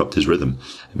trying to disrupt his rhythm,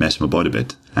 mess him about a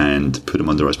bit, and put him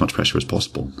under as much pressure as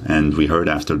possible. And we heard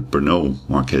after Brno,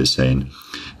 Marquez saying,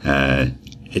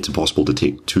 it's impossible to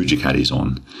take two Ducatis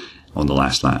on the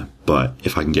last lap, but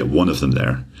if I can get one of them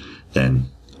there, then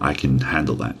I can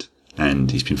handle that.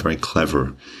 And he's been very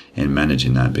clever in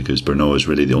managing that, because Brno is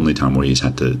really the only time where he's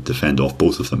had to defend off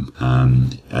both of them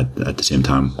at the same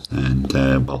time. And,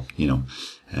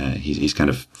 he's kind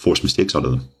of forced mistakes out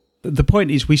of them. The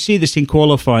point is, we see this in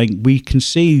qualifying. We can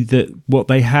see that what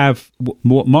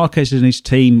Marquez and his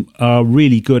team are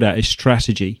really good at is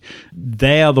strategy.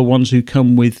 They are the ones who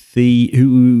come with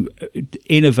who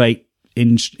innovate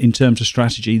in terms of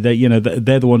strategy.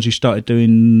 They're the ones who started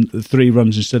doing 3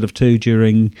 runs instead of 2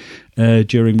 during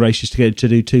races to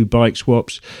do 2 bike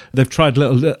swaps. They've tried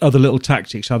other little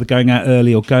tactics, either going out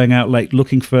early or going out late,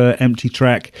 looking for empty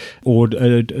track, or trying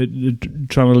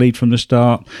to lead from the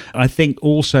start. I think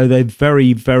also they're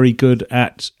very, very good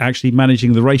at actually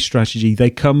managing the race strategy. They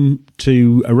come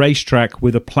to a racetrack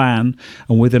with a plan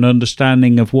and with an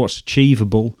understanding of what's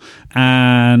achievable.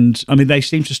 And I mean, they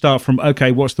seem to start from,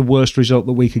 okay, what's the worst result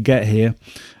that we could get here?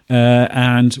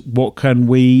 And what can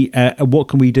we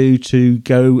do to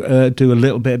go do a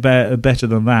little bit better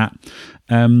than that?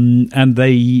 And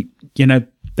they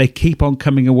keep on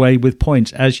coming away with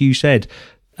points, as you said.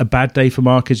 A bad day for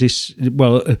Marquez is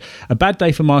a bad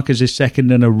day for Marquez is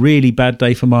second, and a really bad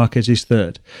day for Marquez is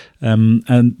third.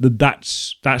 And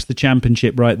that's the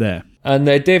championship right there. And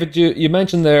David, you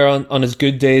mentioned there on his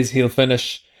good days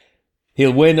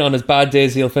he'll win, on his bad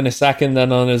days he'll finish second,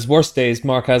 and on his worst days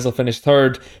Marquez will finish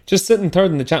third. Just sitting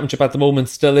third in the championship at the moment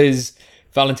still is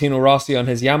Valentino Rossi on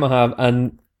his Yamaha,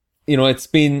 and it's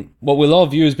been what we'll all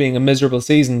view as being a miserable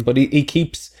season, but he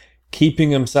keeps keeping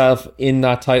himself in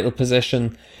that title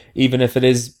position, even if it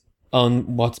is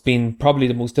on what's been probably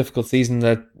the most difficult season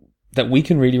that we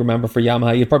can really remember for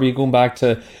Yamaha. You're probably going back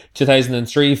to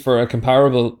 2003 for a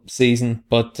comparable season,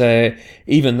 but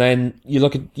even then, you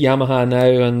look at Yamaha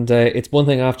now, and it's one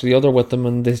thing after the other with them,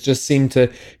 and they just seem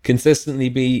to consistently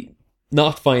be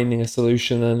not finding a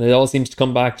solution, and it all seems to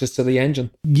come back just to the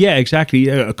engine. Yeah, exactly.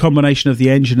 A combination of the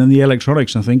engine and the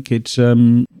electronics. I think it's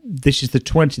this was the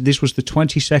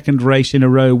 22nd race in a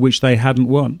row which they hadn't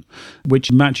won, which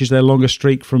matches their longer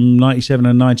streak from 97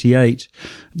 and 98.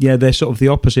 Yeah, they're sort of the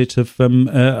opposite of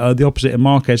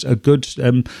Marquez. A good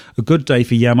day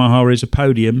for Yamaha is a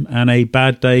podium, and a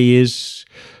bad day is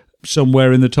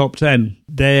somewhere in the top 10.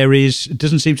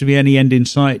 Doesn't seem to be any end in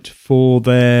sight for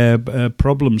their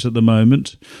problems at the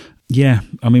moment. Yeah,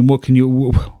 I mean, what can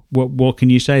what can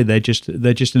you say? They're just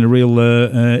in a real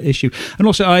issue. And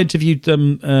also, I interviewed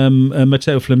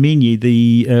Matteo Flamini,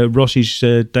 the Rossi's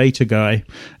data guy,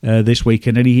 this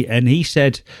weekend, and he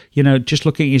said, just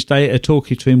looking at his data,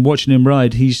 talking to him, watching him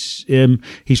ride, he's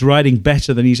riding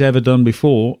better than he's ever done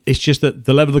before. It's just that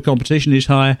the level of the competition is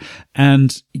higher,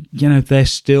 and they're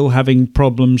still having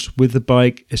problems with the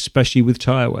bike, especially with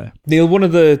tyre wear. Neil, one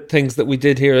of the things that we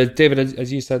did here, David,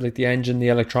 as you said, like the engine, the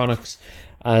electronics,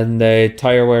 and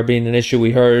tyre wear being an issue,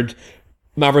 we heard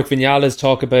Maverick Vinales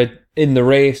talk about in the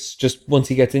race, just once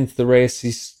he gets into the race,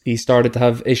 he started to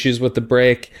have issues with the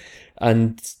brake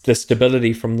and the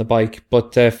stability from the bike.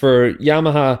 But for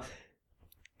Yamaha,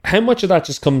 how much of that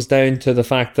just comes down to the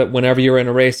fact that whenever you're in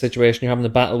a race situation, you're having to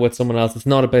battle with someone else. It's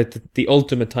not about the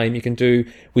ultimate time you can do.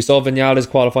 We saw Vinales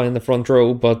qualifying in the front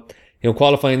row, but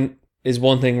qualifying is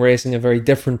one thing, racing a very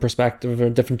different perspective, a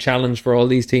different challenge for all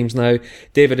these teams now.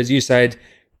 David, as you said,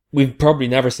 we've probably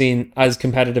never seen as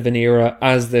competitive an era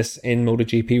as this in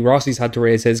MotoGP. Rossi's had to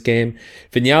raise his game.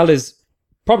 Vinales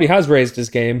probably has raised his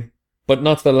game, but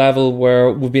not to the level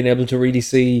where we've been able to really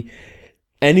see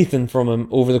anything from him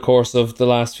over the course of the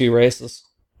last few races.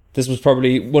 This was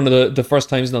probably one of the first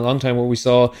times in a long time where we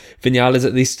saw Vinales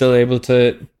at least still able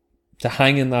to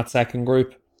hang in that second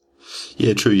group.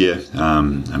 Yeah, true, yeah.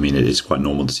 It is quite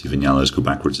normal to see Vinales go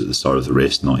backwards at the start of the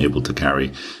race, not able to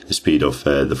carry the speed of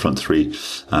the front three.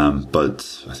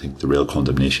 But I think the real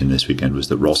condemnation this weekend was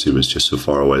that Rossi was just so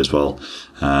far away as well.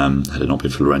 Had it not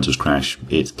been for Lorenzo's crash,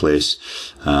 8th place.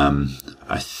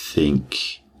 I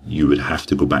think you would have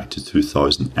to go back to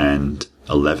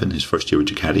 2011, his first year with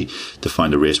Ducati, to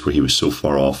find a race where he was so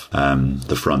far off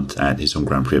the front at his own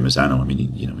Grand Prix at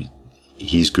Misano.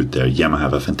 He's good there. Yamaha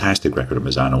have a fantastic record at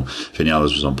Misano.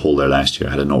 Vinales was on pole there last year.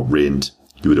 Had it not rained,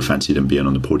 you would have fancied him being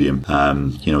on the podium.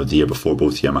 The year before,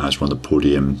 both Yamahas were on the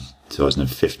podium.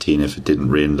 2015, if it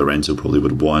didn't rain, Lorenzo probably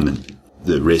would have won. And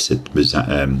the race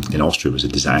in Austria was a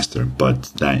disaster, but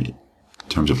that, in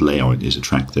terms of layout, is a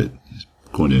track that is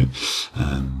going to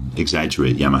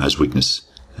exaggerate Yamaha's weakness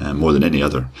more than any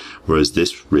other. Whereas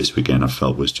this race weekend, I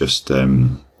felt was just,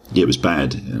 it was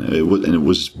bad. And it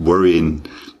was worrying,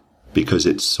 because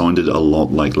it sounded a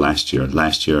lot like last year.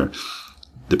 Last year,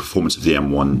 the performance of the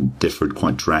M1 differed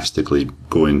quite drastically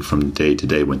going from day to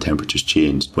day when temperatures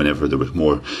changed. Whenever there was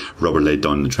more rubber laid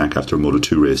down on the track after a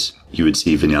Moto2 race, you would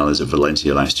see Vinales at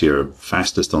Valencia last year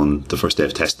fastest on the first day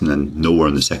of testing and nowhere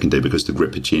on the second day because the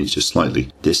grip had changed just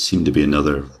slightly. This seemed to be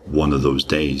another one of those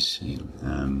days,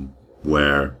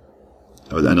 where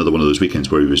another one of those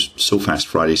weekends where he was so fast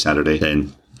Friday, Saturday,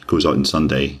 then goes out on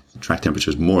Sunday. Track temperature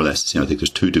is more or less the same. I think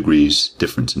there's 2 degrees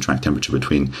difference in track temperature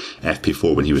between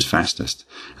FP4 when he was fastest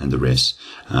and the race.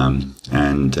 He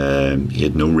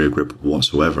had no rear grip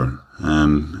whatsoever.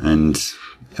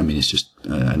 It's just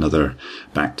another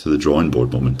back to the drawing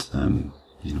board moment.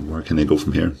 Where can they go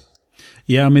from here?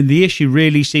 Yeah, the issue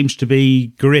really seems to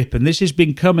be grip, and this has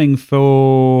been coming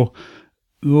for,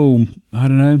 I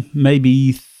don't know,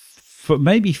 maybe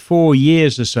 4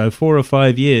 years or so, 4 or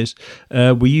 5 years.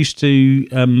 We used to,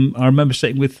 I remember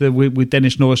sitting with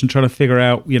Dennis Norris and trying to figure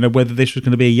out, whether this was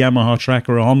going to be a Yamaha track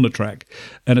or a Honda track.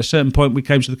 And at a certain point, we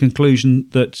came to the conclusion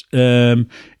that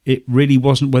it really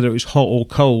wasn't whether it was hot or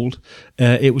cold.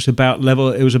 It was about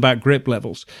level. It was about grip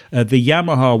levels. The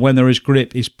Yamaha, when there is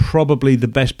grip, is probably the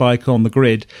best bike on the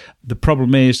grid. The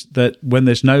problem is that when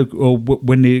there's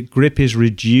when the grip is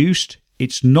reduced,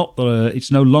 it's no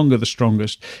longer the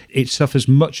strongest. It suffers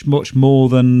much more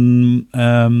than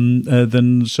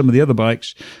some of the other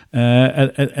bikes,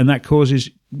 and that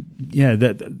causes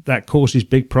that causes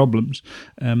big problems.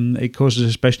 It causes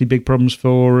especially big problems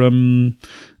for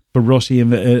Rossi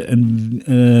and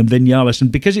Vinales,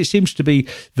 and because it seems to be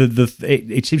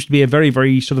it seems to be a very,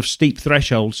 very sort of steep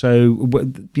threshold. So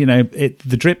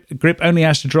the grip only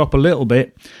has to drop a little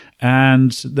bit,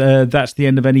 and that's the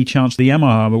end of any chance the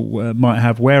Yamaha might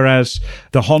have. Whereas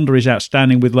the Honda is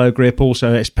outstanding with low grip.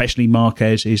 Also, especially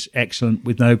Marquez is excellent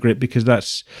with no grip because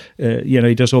that's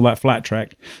he does all that flat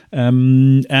track.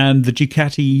 And the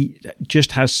Ducati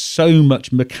just has so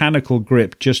much mechanical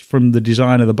grip just from the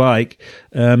design of the bike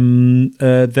that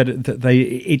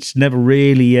it's never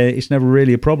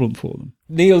really a problem for them.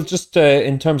 Neil, just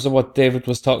in terms of what David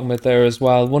was talking about there as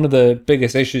well, one of the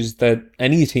biggest issues that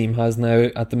any team has now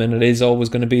at the minute is always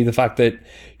going to be the fact that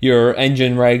your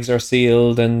engine regs are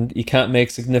sealed and you can't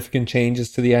make significant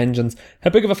changes to the engines. How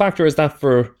big of a factor is that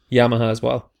for Yamaha as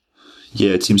well? Yeah,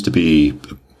 it seems to be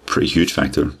a pretty huge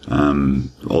factor.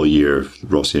 All year,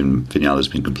 Rossi and Vinales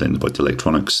have been complaining about the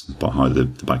electronics, about how the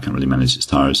bike can't really manage its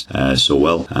tyres so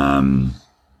well.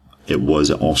 it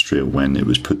was at Austria when it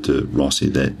was put to Rossi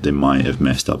that they might have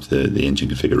messed up the engine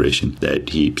configuration. That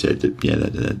he said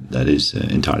that is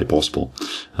entirely possible,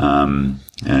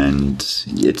 and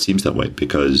it seems that way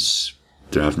because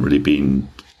there haven't really been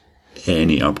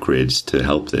any upgrades to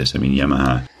help this. I mean,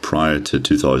 Yamaha prior to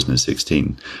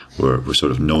 2016 were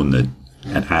sort of known that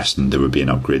at Aston there would be an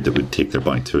upgrade that would take their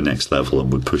bike to a next level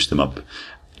and would push them up,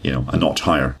 a notch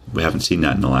higher. We haven't seen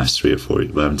that in the last 3 or 4.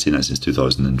 We haven't seen that since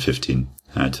 2015.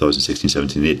 2016,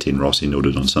 17, 18, Rossi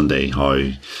noted on Sunday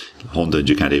how Honda and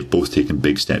Ducati have both taken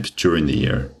big steps during the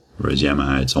year, whereas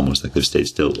Yamaha, it's almost like they've stayed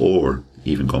still or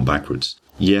even gone backwards.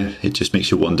 Yeah, it just makes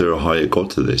you wonder how it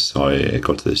got to this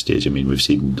stage. I mean, we've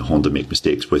seen Honda make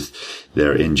mistakes with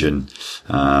their engine.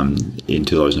 In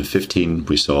 2015,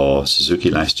 we saw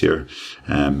Suzuki last year.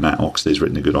 Matt Oxley's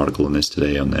written a good article on this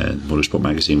today on the Motorsport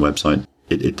Magazine website.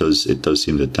 It does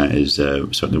seem that is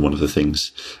certainly one of the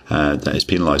things that has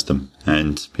penalised them.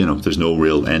 And, there's no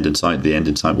real end in sight. The end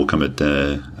in sight will come at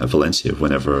Valencia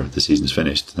whenever the season's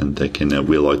finished and they can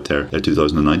wheel out their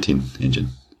 2019 engine.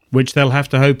 Which they'll have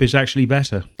to hope is actually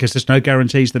better, because there's no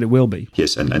guarantees that it will be.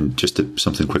 Yes, and just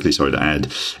something quickly, sorry to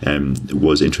add, it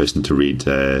was interesting to read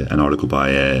an article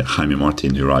by Jaime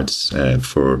Martin, who rides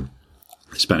for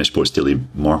Spanish Sports Daily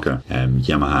Marca.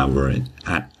 Yamaha were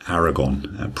at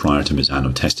Aragon prior to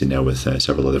Misano, testing there with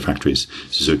several other factories,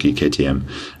 Suzuki, KTM,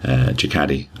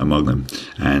 Ducati among them.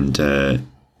 And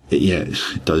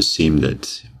it does seem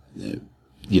that,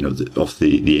 of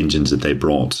the engines that they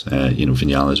brought,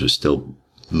 Vinales was still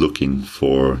looking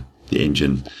for the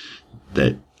engine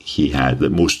that he had,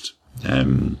 that was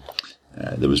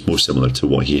most similar to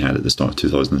what he had at the start of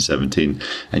 2017,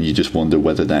 and you just wonder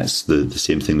whether that's the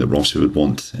same thing that Rossi would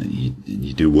want.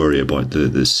 You do worry about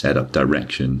the setup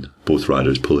direction, both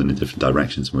riders pulling in different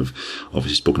directions, and we've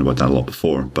obviously spoken about that a lot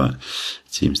before, but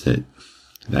it seems that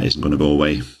isn't going to go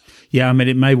away. Yeah, I mean,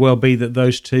 it may well be that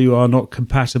those two are not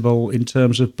compatible in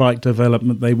terms of bike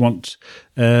development. They want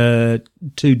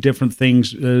two different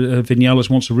things. Vinales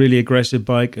wants a really aggressive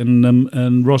bike,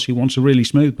 and Rossi wants a really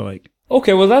smooth bike.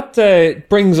 Okay, well, that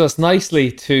brings us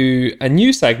nicely to a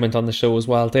new segment on the show as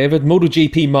well, David,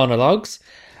 MotoGP Monologues.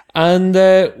 And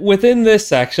within this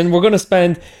section, we're going to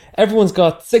spend, everyone's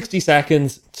got 60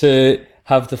 seconds to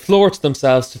have the floor to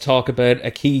themselves to talk about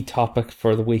a key topic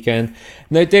for the weekend.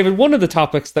 Now, David, one of the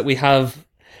topics that we have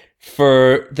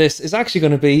for this is actually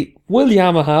going to be, will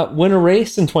Yamaha win a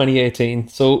race in 2018?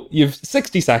 So you've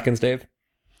 60 seconds, Dave.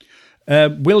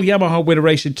 Will Yamaha win a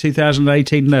race in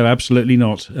 2018? No, absolutely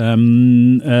not.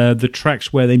 The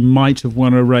tracks where they might have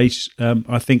won a race,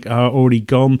 I think, are already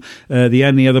gone. The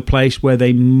only other place where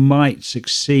they might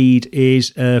succeed is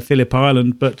Phillip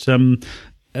Island, but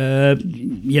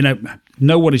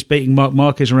no one is beating Marc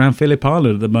Marquez around Phillip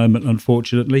Island at the moment,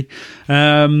 unfortunately.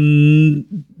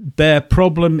 Their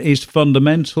problem is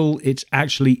fundamental. It's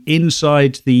actually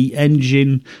inside the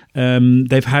engine.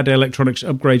 They've had electronics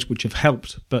upgrades which have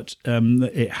helped, but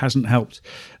it hasn't helped.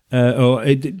 Or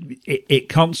it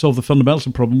can't solve the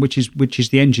fundamental problem, which is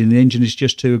the engine. The engine is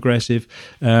just too aggressive.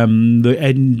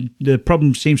 The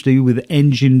problem seems to be with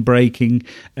engine braking.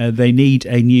 They need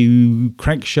a new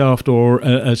crankshaft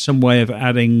or some way of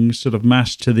adding sort of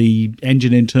mass to the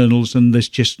engine internals, and there's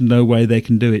just no way they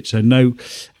can do it. So no,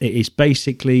 it is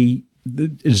basically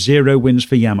 0 wins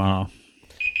for Yamaha.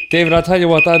 David, I'll tell you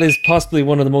what, that is possibly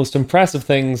one of the most impressive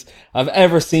things I've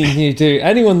ever seen you do.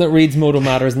 Anyone that reads Moto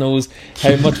Matters knows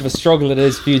how much of a struggle it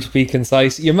is for you to be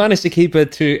concise. You managed to keep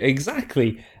it to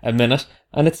exactly a minute,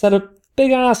 and it set a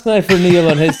big ask now for Neil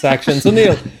on his section. So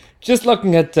Neil, just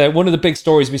looking at one of the big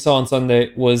stories we saw on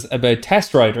Sunday was about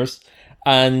test riders,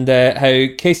 and how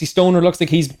Casey Stoner looks like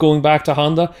he's going back to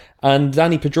Honda, and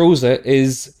Dani Pedrosa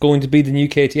is going to be the new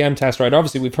KTM test rider.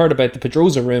 Obviously, we've heard about the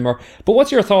Pedrosa rumour, but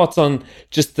what's your thoughts on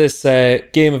just this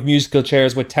game of musical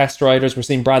chairs with test riders? We're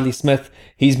seeing Bradley Smith,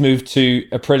 he's moved to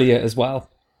Aprilia as well.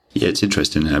 Yeah, it's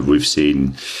interesting how we've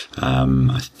seen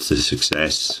the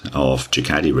success of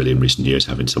Ducati really in recent years,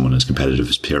 having someone as competitive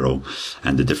as Pirro,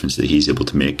 and the difference that he's able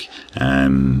to make.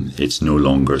 It's no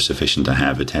longer sufficient to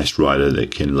have a test rider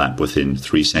that can lap within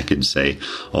 3 seconds, say,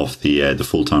 of the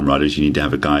full-time riders. You need to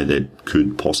have a guy that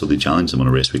could possibly challenge them on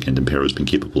a race weekend, and Pirro's been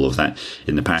capable of that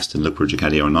in the past, and look where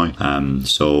Ducati are now.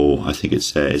 So I think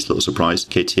it's a little surprise.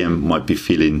 KTM might be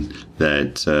feeling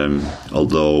that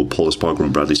although Paul Espargaro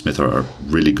and Bradley Smith are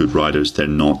really good riders, they're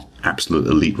not absolute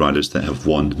elite riders that have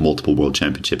won multiple world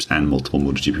championships and multiple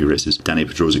MotoGP races. Dani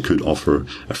Pedrosa could offer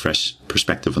a fresh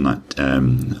perspective on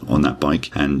that bike.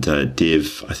 And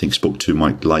Dave, I think, spoke to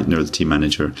Mike Leitner, the team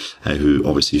manager, who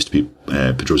obviously used to be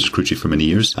Pedrosa's crew chief for many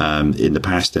years in the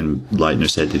past, and Leitner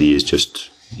said that he is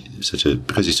just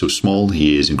because he's so small,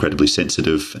 he is incredibly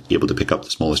sensitive, able to pick up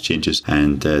the smallest changes,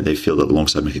 and they feel that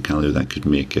alongside Michael Callaway that could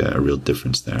make a real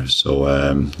difference there. So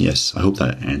yes, I hope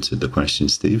that answered the question,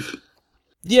 Steve.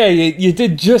 Yeah, you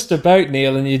did just about,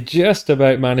 Neil, and you just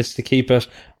about managed to keep it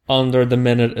under the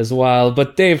minute as well.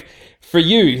 But Dave, for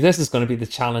you, this is going to be the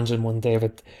challenging one,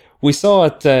 David. We saw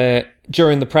it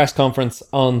during the press conference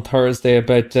on Thursday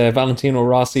about Valentino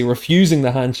Rossi refusing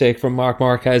the handshake from Marc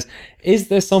Marquez. Is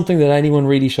this something that anyone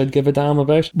really should give a damn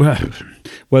about? Well,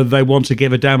 whether they want to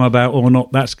give a damn about or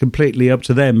not, that's completely up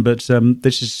to them. But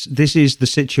this is the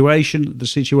situation. The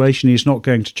situation is not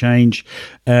going to change.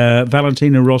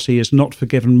 Valentino Rossi has not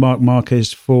forgiven Marc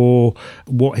Marquez for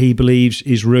what he believes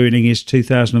is ruining his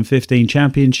 2015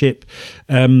 championship.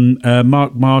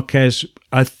 Marc Marquez,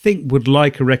 I think, would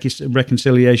like a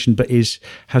reconciliation, but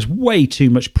has way too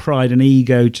much pride and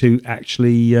ego to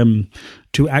actually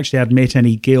admit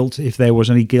any guilt, if there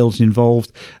was any guilt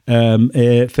involved.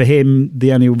 For him,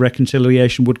 the only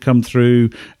reconciliation would come through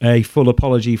a full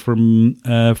apology from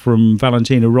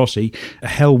Valentino Rossi.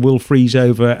 Hell will freeze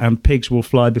over and pigs will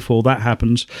fly before that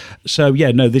happens. So yeah,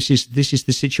 no, this is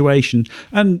the situation,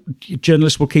 and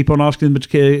journalists will keep on asking them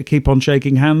to keep on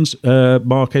shaking hands.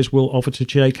 Marquez will offer to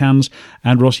shake hands,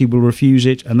 and Rossi will refuse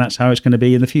it, and that's how it's going to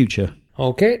be in the future.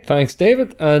 Okay, thanks,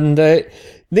 David. And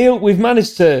Neil, we've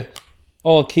managed to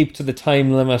all keep to the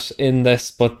time limit in this,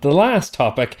 but the last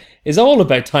topic is all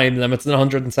about time limits and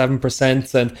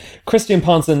 107%, and Christian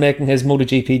Ponson making his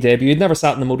MotoGP debut. He'd never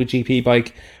sat in a MotoGP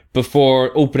bike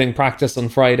before opening practice on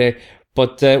Friday,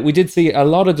 but we did see a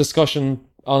lot of discussion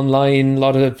online, a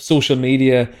lot of social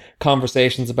media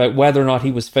conversations about whether or not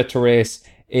he was fit to race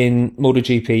in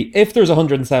MotoGP. If there's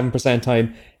 107%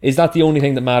 time, is that the only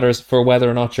thing that matters for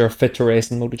whether or not you're fit to race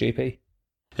in MotoGP?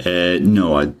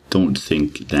 No, I don't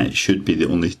think that should be the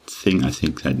only thing. I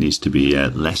think that needs to be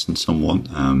lessened somewhat.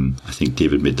 I think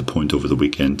David made the point over the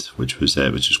weekend, which was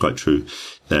quite true,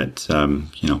 that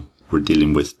we're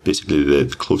dealing with basically the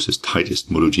closest,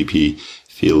 tightest MotoGP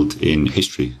field in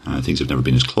history. Things have never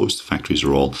been as close. The factories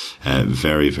are all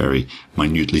very, very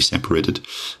minutely separated,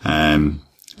 and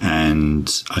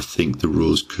I think the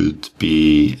rules could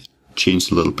be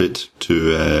changed a little bit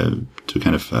to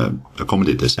kind of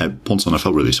accommodate this. Ponson, I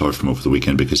felt really sorry for him over the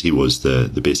weekend because he was the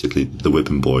basically the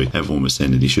whipping boy. Everyone was saying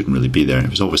that he shouldn't really be there.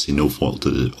 It was obviously no fault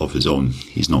of his own.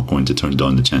 He's not going to turn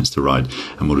down the chance to ride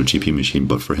a MotoGP machine,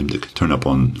 but for him to turn up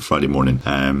on Friday morning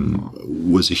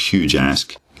was a huge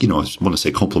ask. I want to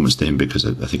say compliments to him because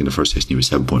I think in the first session he was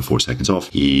 7.4 seconds off.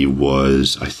 He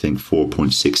was, I think,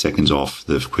 4.6 seconds off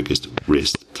the quickest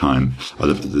race time, or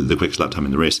the quickest lap time in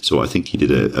the race. So I think he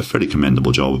did a fairly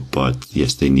commendable job. But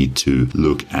yes, they need to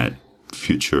look at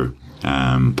future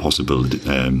they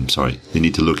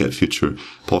need to look at future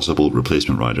possible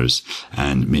replacement riders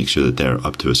and make sure that they're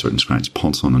up to a certain scratch.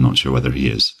 Ponson, I'm not sure whether he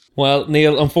is. Well,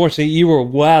 Neil, unfortunately, you were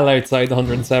well outside the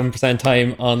 107%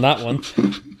 time on that one.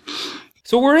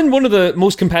 So we're in one of the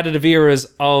most competitive eras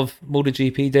of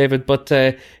MotoGP, David, but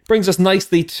brings us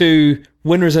nicely to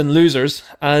winners and losers.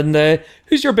 And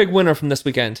who's your big winner from this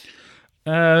weekend?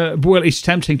 Well, it's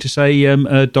tempting to say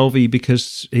Dovi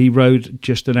because he rode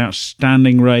just an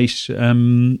outstanding race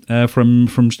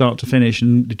from start to finish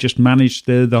and just managed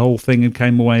the whole thing and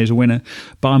came away as a winner.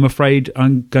 But I'm afraid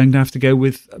I'm going to have to go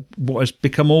with what has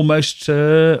become almost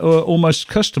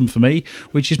custom for me,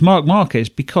 which is Marc Marquez,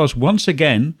 because once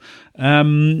again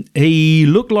he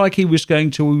looked like he was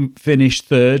going to finish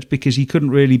third because he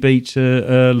couldn't really beat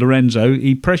Lorenzo.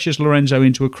 He pressures Lorenzo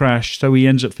into a crash, so he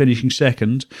ends up finishing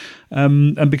second.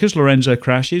 And because Lorenzo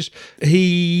crashes,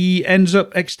 he ends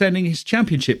up extending his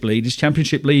championship lead. His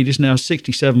championship lead is now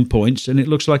 67 points, and it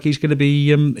looks like he's going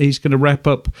to wrap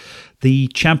up the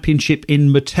championship in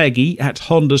Motegi at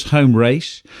Honda's home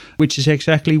race, which is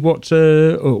exactly what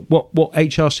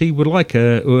HRC would like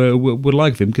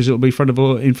of him, because it'll be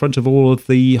in front of all of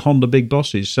the Honda big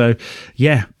bosses. So,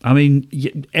 yeah, I mean,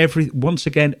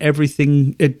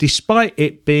 everything, despite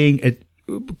it being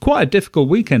quite a difficult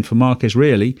weekend for Marquez,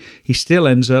 really, he still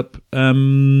ends up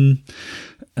coming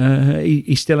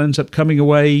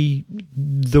away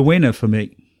the winner for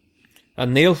me.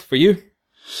 And Neil, for you?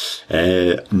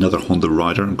 Another Honda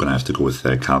rider. I'm going to have to go with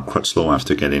Cal Crutchlow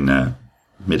after getting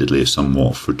admittedly a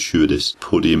somewhat fortuitous second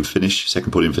podium finish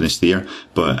of the year,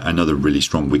 but another really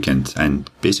strong weekend, and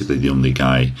basically the only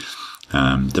guy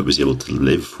that was able to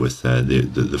live with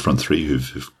the front three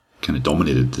who've kind of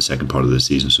dominated the second part of the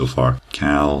season so far.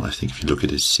 Cal, I think if you look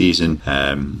at his season,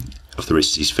 of the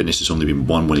races he's finished, there's only been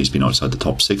one when he's been outside the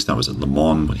top six. That was at Le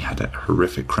Mans when he had that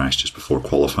horrific crash just before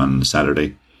qualifying on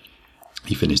Saturday.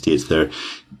 He finished 8th there.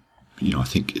 I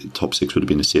think top 6 would have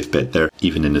been a safe bet there.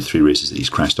 Even in the 3 races that he's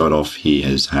crashed out of, he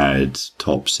has had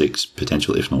top 6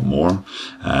 potential, if not more.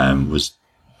 Was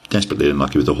desperately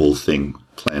unlucky with the whole thing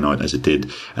playing out as it did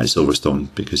at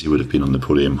Silverstone, because he would have been on the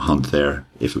podium hunt there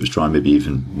if it was dry, maybe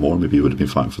even more. Maybe he would have been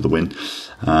fighting for the win.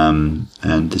 And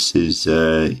this is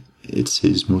it's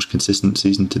his most consistent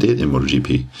season to date in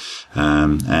MotoGP.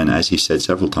 And as he said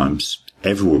several times,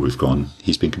 everywhere we've gone,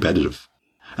 he's been competitive.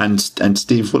 And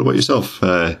Steve, what about yourself?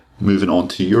 Moving on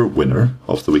to your winner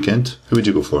of the weekend, who would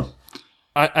you go for?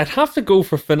 I'd have to go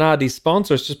for Finadi's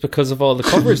sponsors just because of all the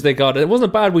coverage they got. It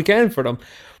wasn't a bad weekend for them.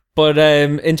 But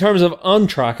in terms of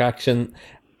on-track action,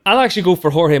 I'll actually go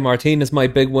for Jorge Martin as my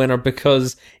big winner,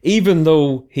 because even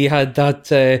though he had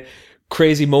that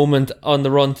crazy moment on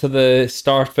the run to the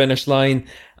start-finish line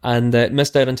and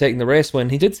missed out on taking the race win,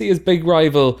 he did see his big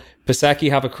rival Bezzecchi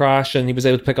have a crash, and he was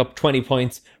able to pick up 20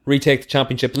 points, retake the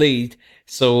championship lead.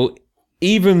 So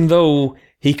even though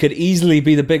he could easily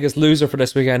be the biggest loser for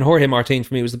this weekend, Jorge Martin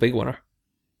for me was the big winner.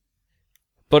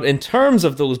 But in terms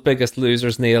of those biggest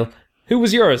losers, Neil, who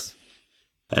was yours?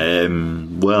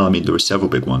 Well, I mean, there were several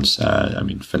big ones.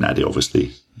 Finadi,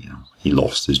 obviously, he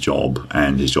lost his job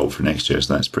and his job for next year,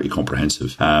 so that's pretty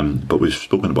comprehensive. But we've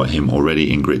spoken about him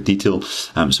already in great detail.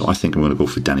 So I think I'm going to go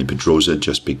for Dani Pedrosa,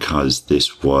 just because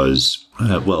this was,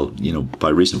 by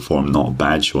recent form, not a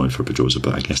bad showing for Pedrosa,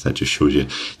 but I guess that just shows you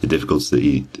the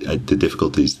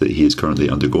difficulties that he is currently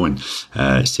undergoing.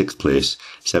 6th place,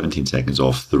 17 seconds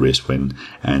off the race win,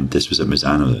 and this was at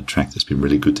Misano, a track that's been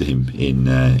really good to him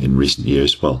in recent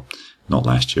years. Well, not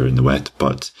last year in the wet,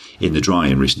 but in the dry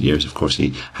in recent years. Of course,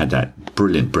 he had that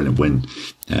brilliant win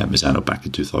at Misano back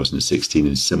in 2016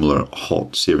 in similar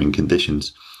hot, searing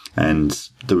conditions. And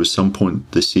there was some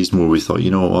point this season where we thought,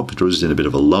 Pedrosa's in a bit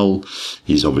of a lull.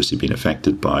 He's obviously been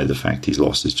affected by the fact he's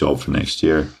lost his job for next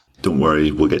year. Don't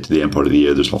worry, we'll get to the end part of the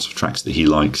year. There's lots of tracks that he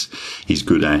likes, he's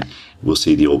good at. We'll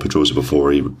see the old Pedrosa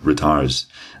before he retires.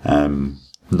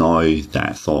 Now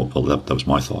that thought, well, that was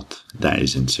my thought, that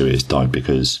is in serious doubt,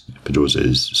 because Pedrosa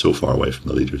is so far away from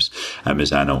the leaders. At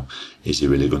Misano, is he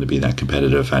really going to be that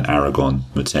competitive at Aragon,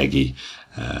 Motegi,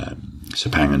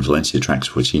 Sepang and Valencia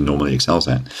tracks, which he normally excels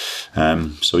at?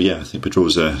 I think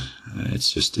Pedrosa,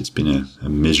 it's been a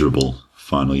miserable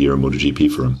final year of MotoGP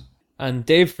for him. And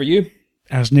Dave, for you?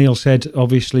 As Neil said,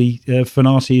 obviously,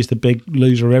 Finati is the big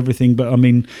loser of everything, but I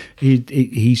mean,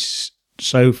 he's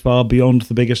so far beyond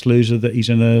the biggest loser that he's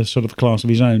in a sort of class of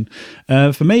his own.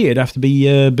 For me, it'd have to be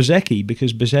Bezzecchi,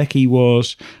 because Bezzecchi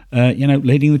was,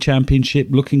 leading the championship,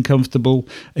 looking comfortable.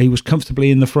 He was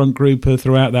comfortably in the front group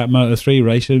throughout that Moto3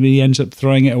 race, and he ends up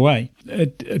throwing it away.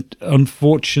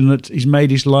 Unfortunate. He's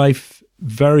made his life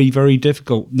very, very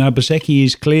difficult. Now, Bezzecchi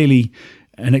is clearly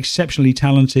an exceptionally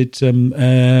talented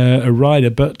rider,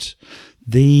 but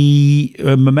the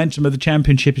momentum of the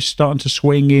championship is starting to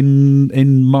swing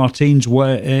in Martin's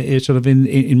way, sort of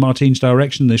in Martin's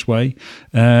direction this way.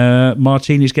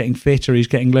 Martin is getting fitter. He's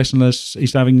getting less and less.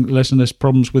 He's having less and less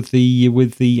problems with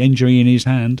the injury in his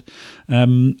hand.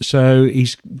 So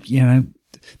he's,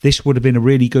 this would have been a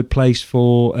really good place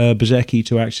for Bezzecchi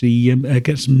to actually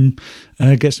get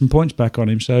some points back on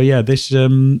him. So yeah, this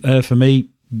for me,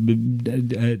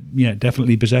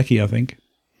 definitely Bezzecchi, I think.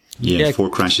 Yeah, 4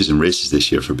 crashes in races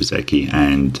this year for Bezzecchi,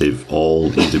 and they've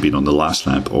all either been on the last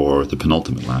lap or the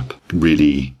penultimate lap.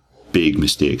 Really big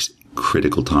mistakes,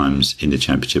 critical times in the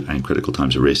championship and critical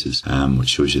times of races, which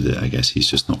shows you that I guess he's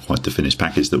just not quite the finished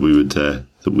package that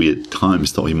we at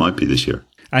times thought he might be this year.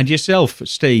 And yourself,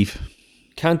 Steve?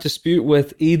 Can't dispute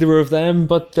with either of them,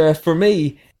 but for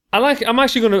me, I'm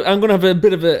going to have a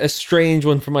bit of a strange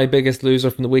one for my biggest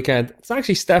loser from the weekend. It's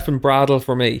actually Stefan Bradl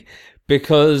for me,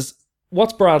 because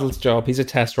what's Bradl's job? He's a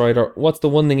test rider. What's the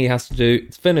one thing he has to do?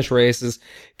 It's finish races,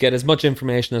 get as much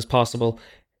information as possible.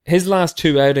 His last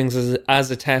 2 outings as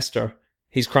a tester,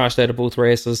 he's crashed out of both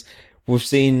races. We've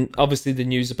seen, obviously, the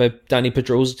news about Dani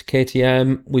Pedrosa to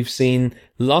KTM. We've seen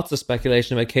lots of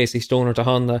speculation about Casey Stoner to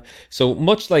Honda. So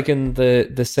much like in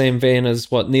the same vein as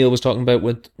what Neil was talking about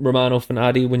with Romano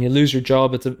Finati, when you lose your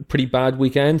job, it's a pretty bad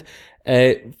weekend.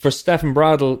 For Stefan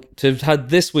Bradl to have had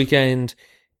this weekend,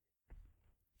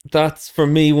 that's for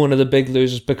me one of the big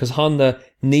losers, because Honda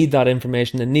need that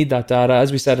information, they need that data.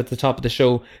 As we said at the top of the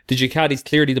show, the Ducati's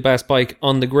clearly the best bike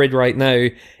on the grid right now.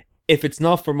 If it's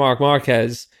not for Marc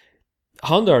Marquez,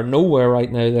 Honda are nowhere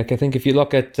right now. Like, I think if you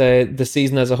look at the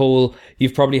season as a whole,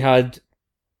 you've probably had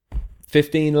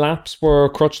 15 laps where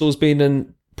Crutchlow's been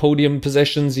in podium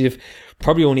positions. You've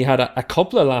probably only had a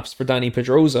couple of laps for Dani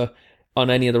Pedrosa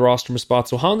on any of the rostrum spots.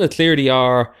 So Honda clearly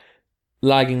are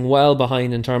lagging well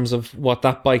behind in terms of what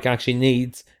that bike actually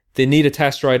needs they need a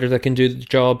test rider that can do the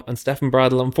job. And Stefan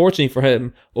Bradl, unfortunately for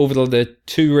him, over the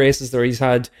 2 races that he's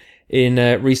had in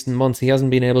recent months, he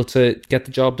hasn't been able to get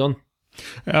the job done.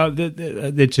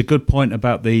 It's a good point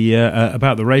about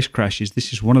the race crashes.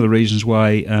 This is one of the reasons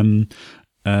why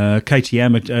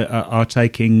KTM are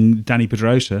taking Dani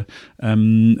Pedrosa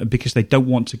because they don't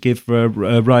want to give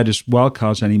riders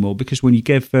wildcards anymore. Because when you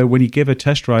give a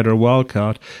test rider a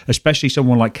wildcard, especially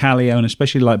someone like Kallio and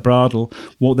especially like Bradl,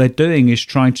 what they're doing is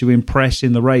trying to impress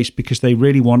in the race because they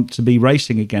really want to be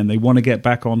racing again. They want to get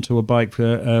back onto a bike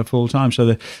for full time.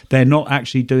 So they're not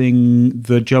actually doing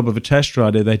the job of a test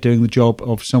rider. They're doing the job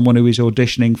of someone who is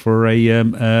auditioning for a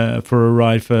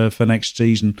ride for next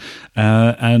season.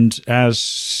 And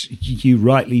as you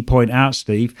rightly point out,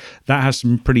 Steve, that has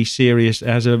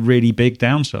a really big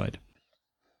downside.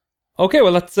 Okay,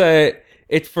 well, that's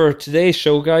it for today's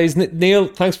show, guys. Neil,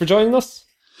 thanks for joining us.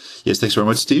 Yes, thanks very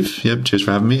much, Steve. Yep, cheers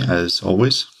for having me, as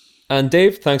always. And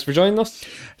Dave, thanks for joining us.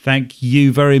 Thank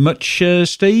you very much,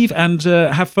 Steve, and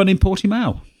have fun in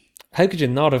Portimao. How could you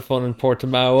not have fun in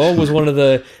Portimao? Always one of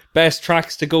the best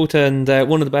tracks to go to, and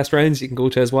one of the best rounds you can go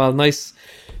to as well. Nice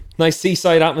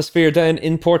seaside atmosphere down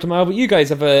in Portimao. But you guys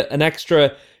have an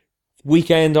extra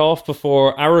weekend off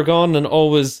before Aragon, and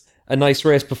always a nice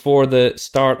race before the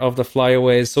start of the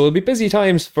flyaways. So it'll be busy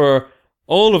times for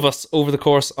all of us over the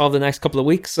course of the next couple of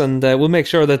weeks, and we'll make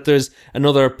sure that there's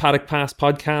another Paddock Pass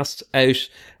podcast out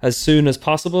as soon as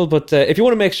possible. But if you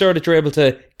want to make sure that you're able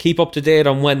to keep up to date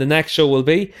on when the next show will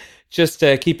be, just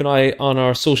keep an eye on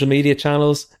our social media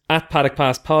channels at Paddock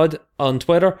Pass Pod on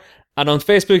Twitter. And on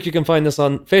Facebook, you can find us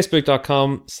on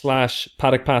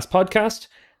facebook.com/Paddock Pass Podcast.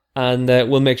 And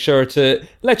we'll make sure to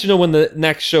let you know when the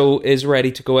next show is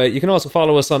ready to go out. You can also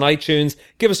follow us on iTunes.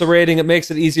 Give us a rating. It makes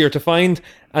it easier to find.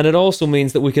 And it also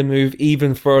means that we can move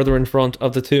even further in front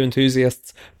of the Two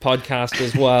Enthusiasts podcast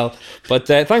as well. But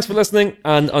thanks for listening.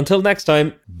 And until next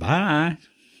time. Bye.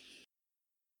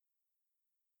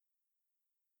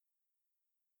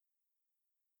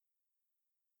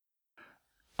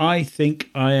 I think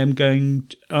I'm going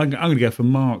to go for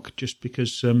Mark just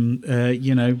because,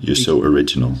 You're so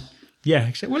original. Yeah,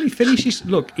 except, well, he finishes.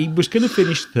 Look, he was going to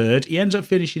finish third. He ends up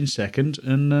finishing second,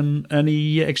 and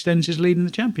he extends his lead in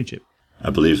the championship. I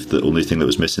believe the only thing that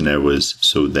was missing there was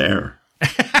 "so there."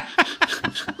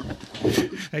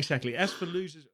 Exactly. As for losers.